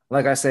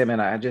like I said, man,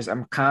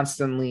 I'm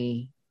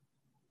constantly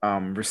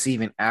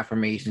receiving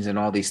affirmations and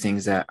all these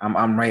things that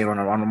I'm right on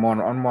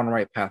the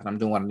right path, and I'm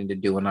doing what I need to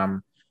do, and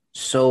I'm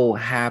so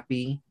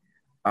happy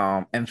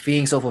and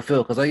feeling so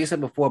fulfilled. Because like you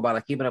said before about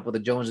like keeping up with the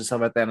Joneses and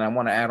stuff like that, and I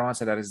want to add on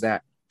to that is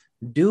that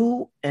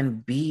do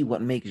and be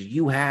what makes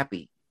you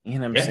happy. You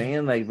know what I'm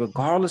saying? Like,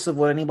 regardless of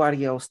what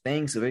anybody else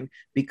thinks of it,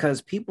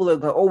 because people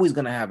are always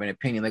going to have an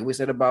opinion. Like we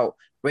said about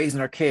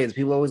raising our kids,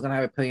 people are always going to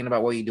have an opinion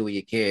about what you do with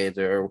your kids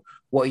or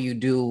what you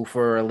do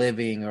for a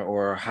living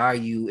or how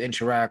you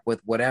interact with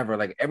whatever.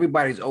 Like,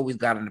 everybody's always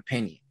got an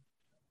opinion.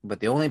 But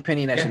the only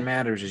opinion that should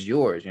matters is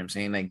yours. You know what I'm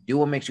saying? Like, do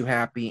what makes you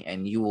happy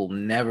and you will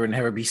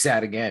never be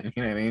sad again.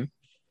 You know what I mean?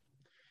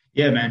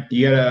 Yeah, man.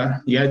 You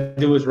gotta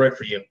do what's right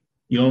for you.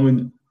 You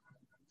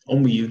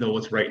only you know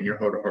what's right in your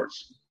heart of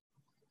hearts.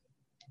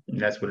 And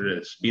that's what it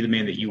is. Be the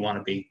man that you want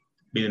to be.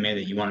 Be the man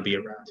that you want to be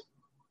around.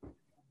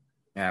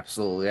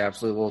 Absolutely.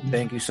 Well,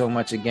 thank you so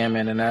much again,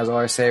 man. And as I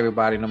always say,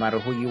 everybody, no matter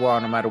who you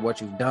are, no matter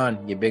what you've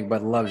done, your big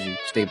brother loves you.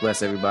 Stay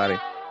blessed, everybody.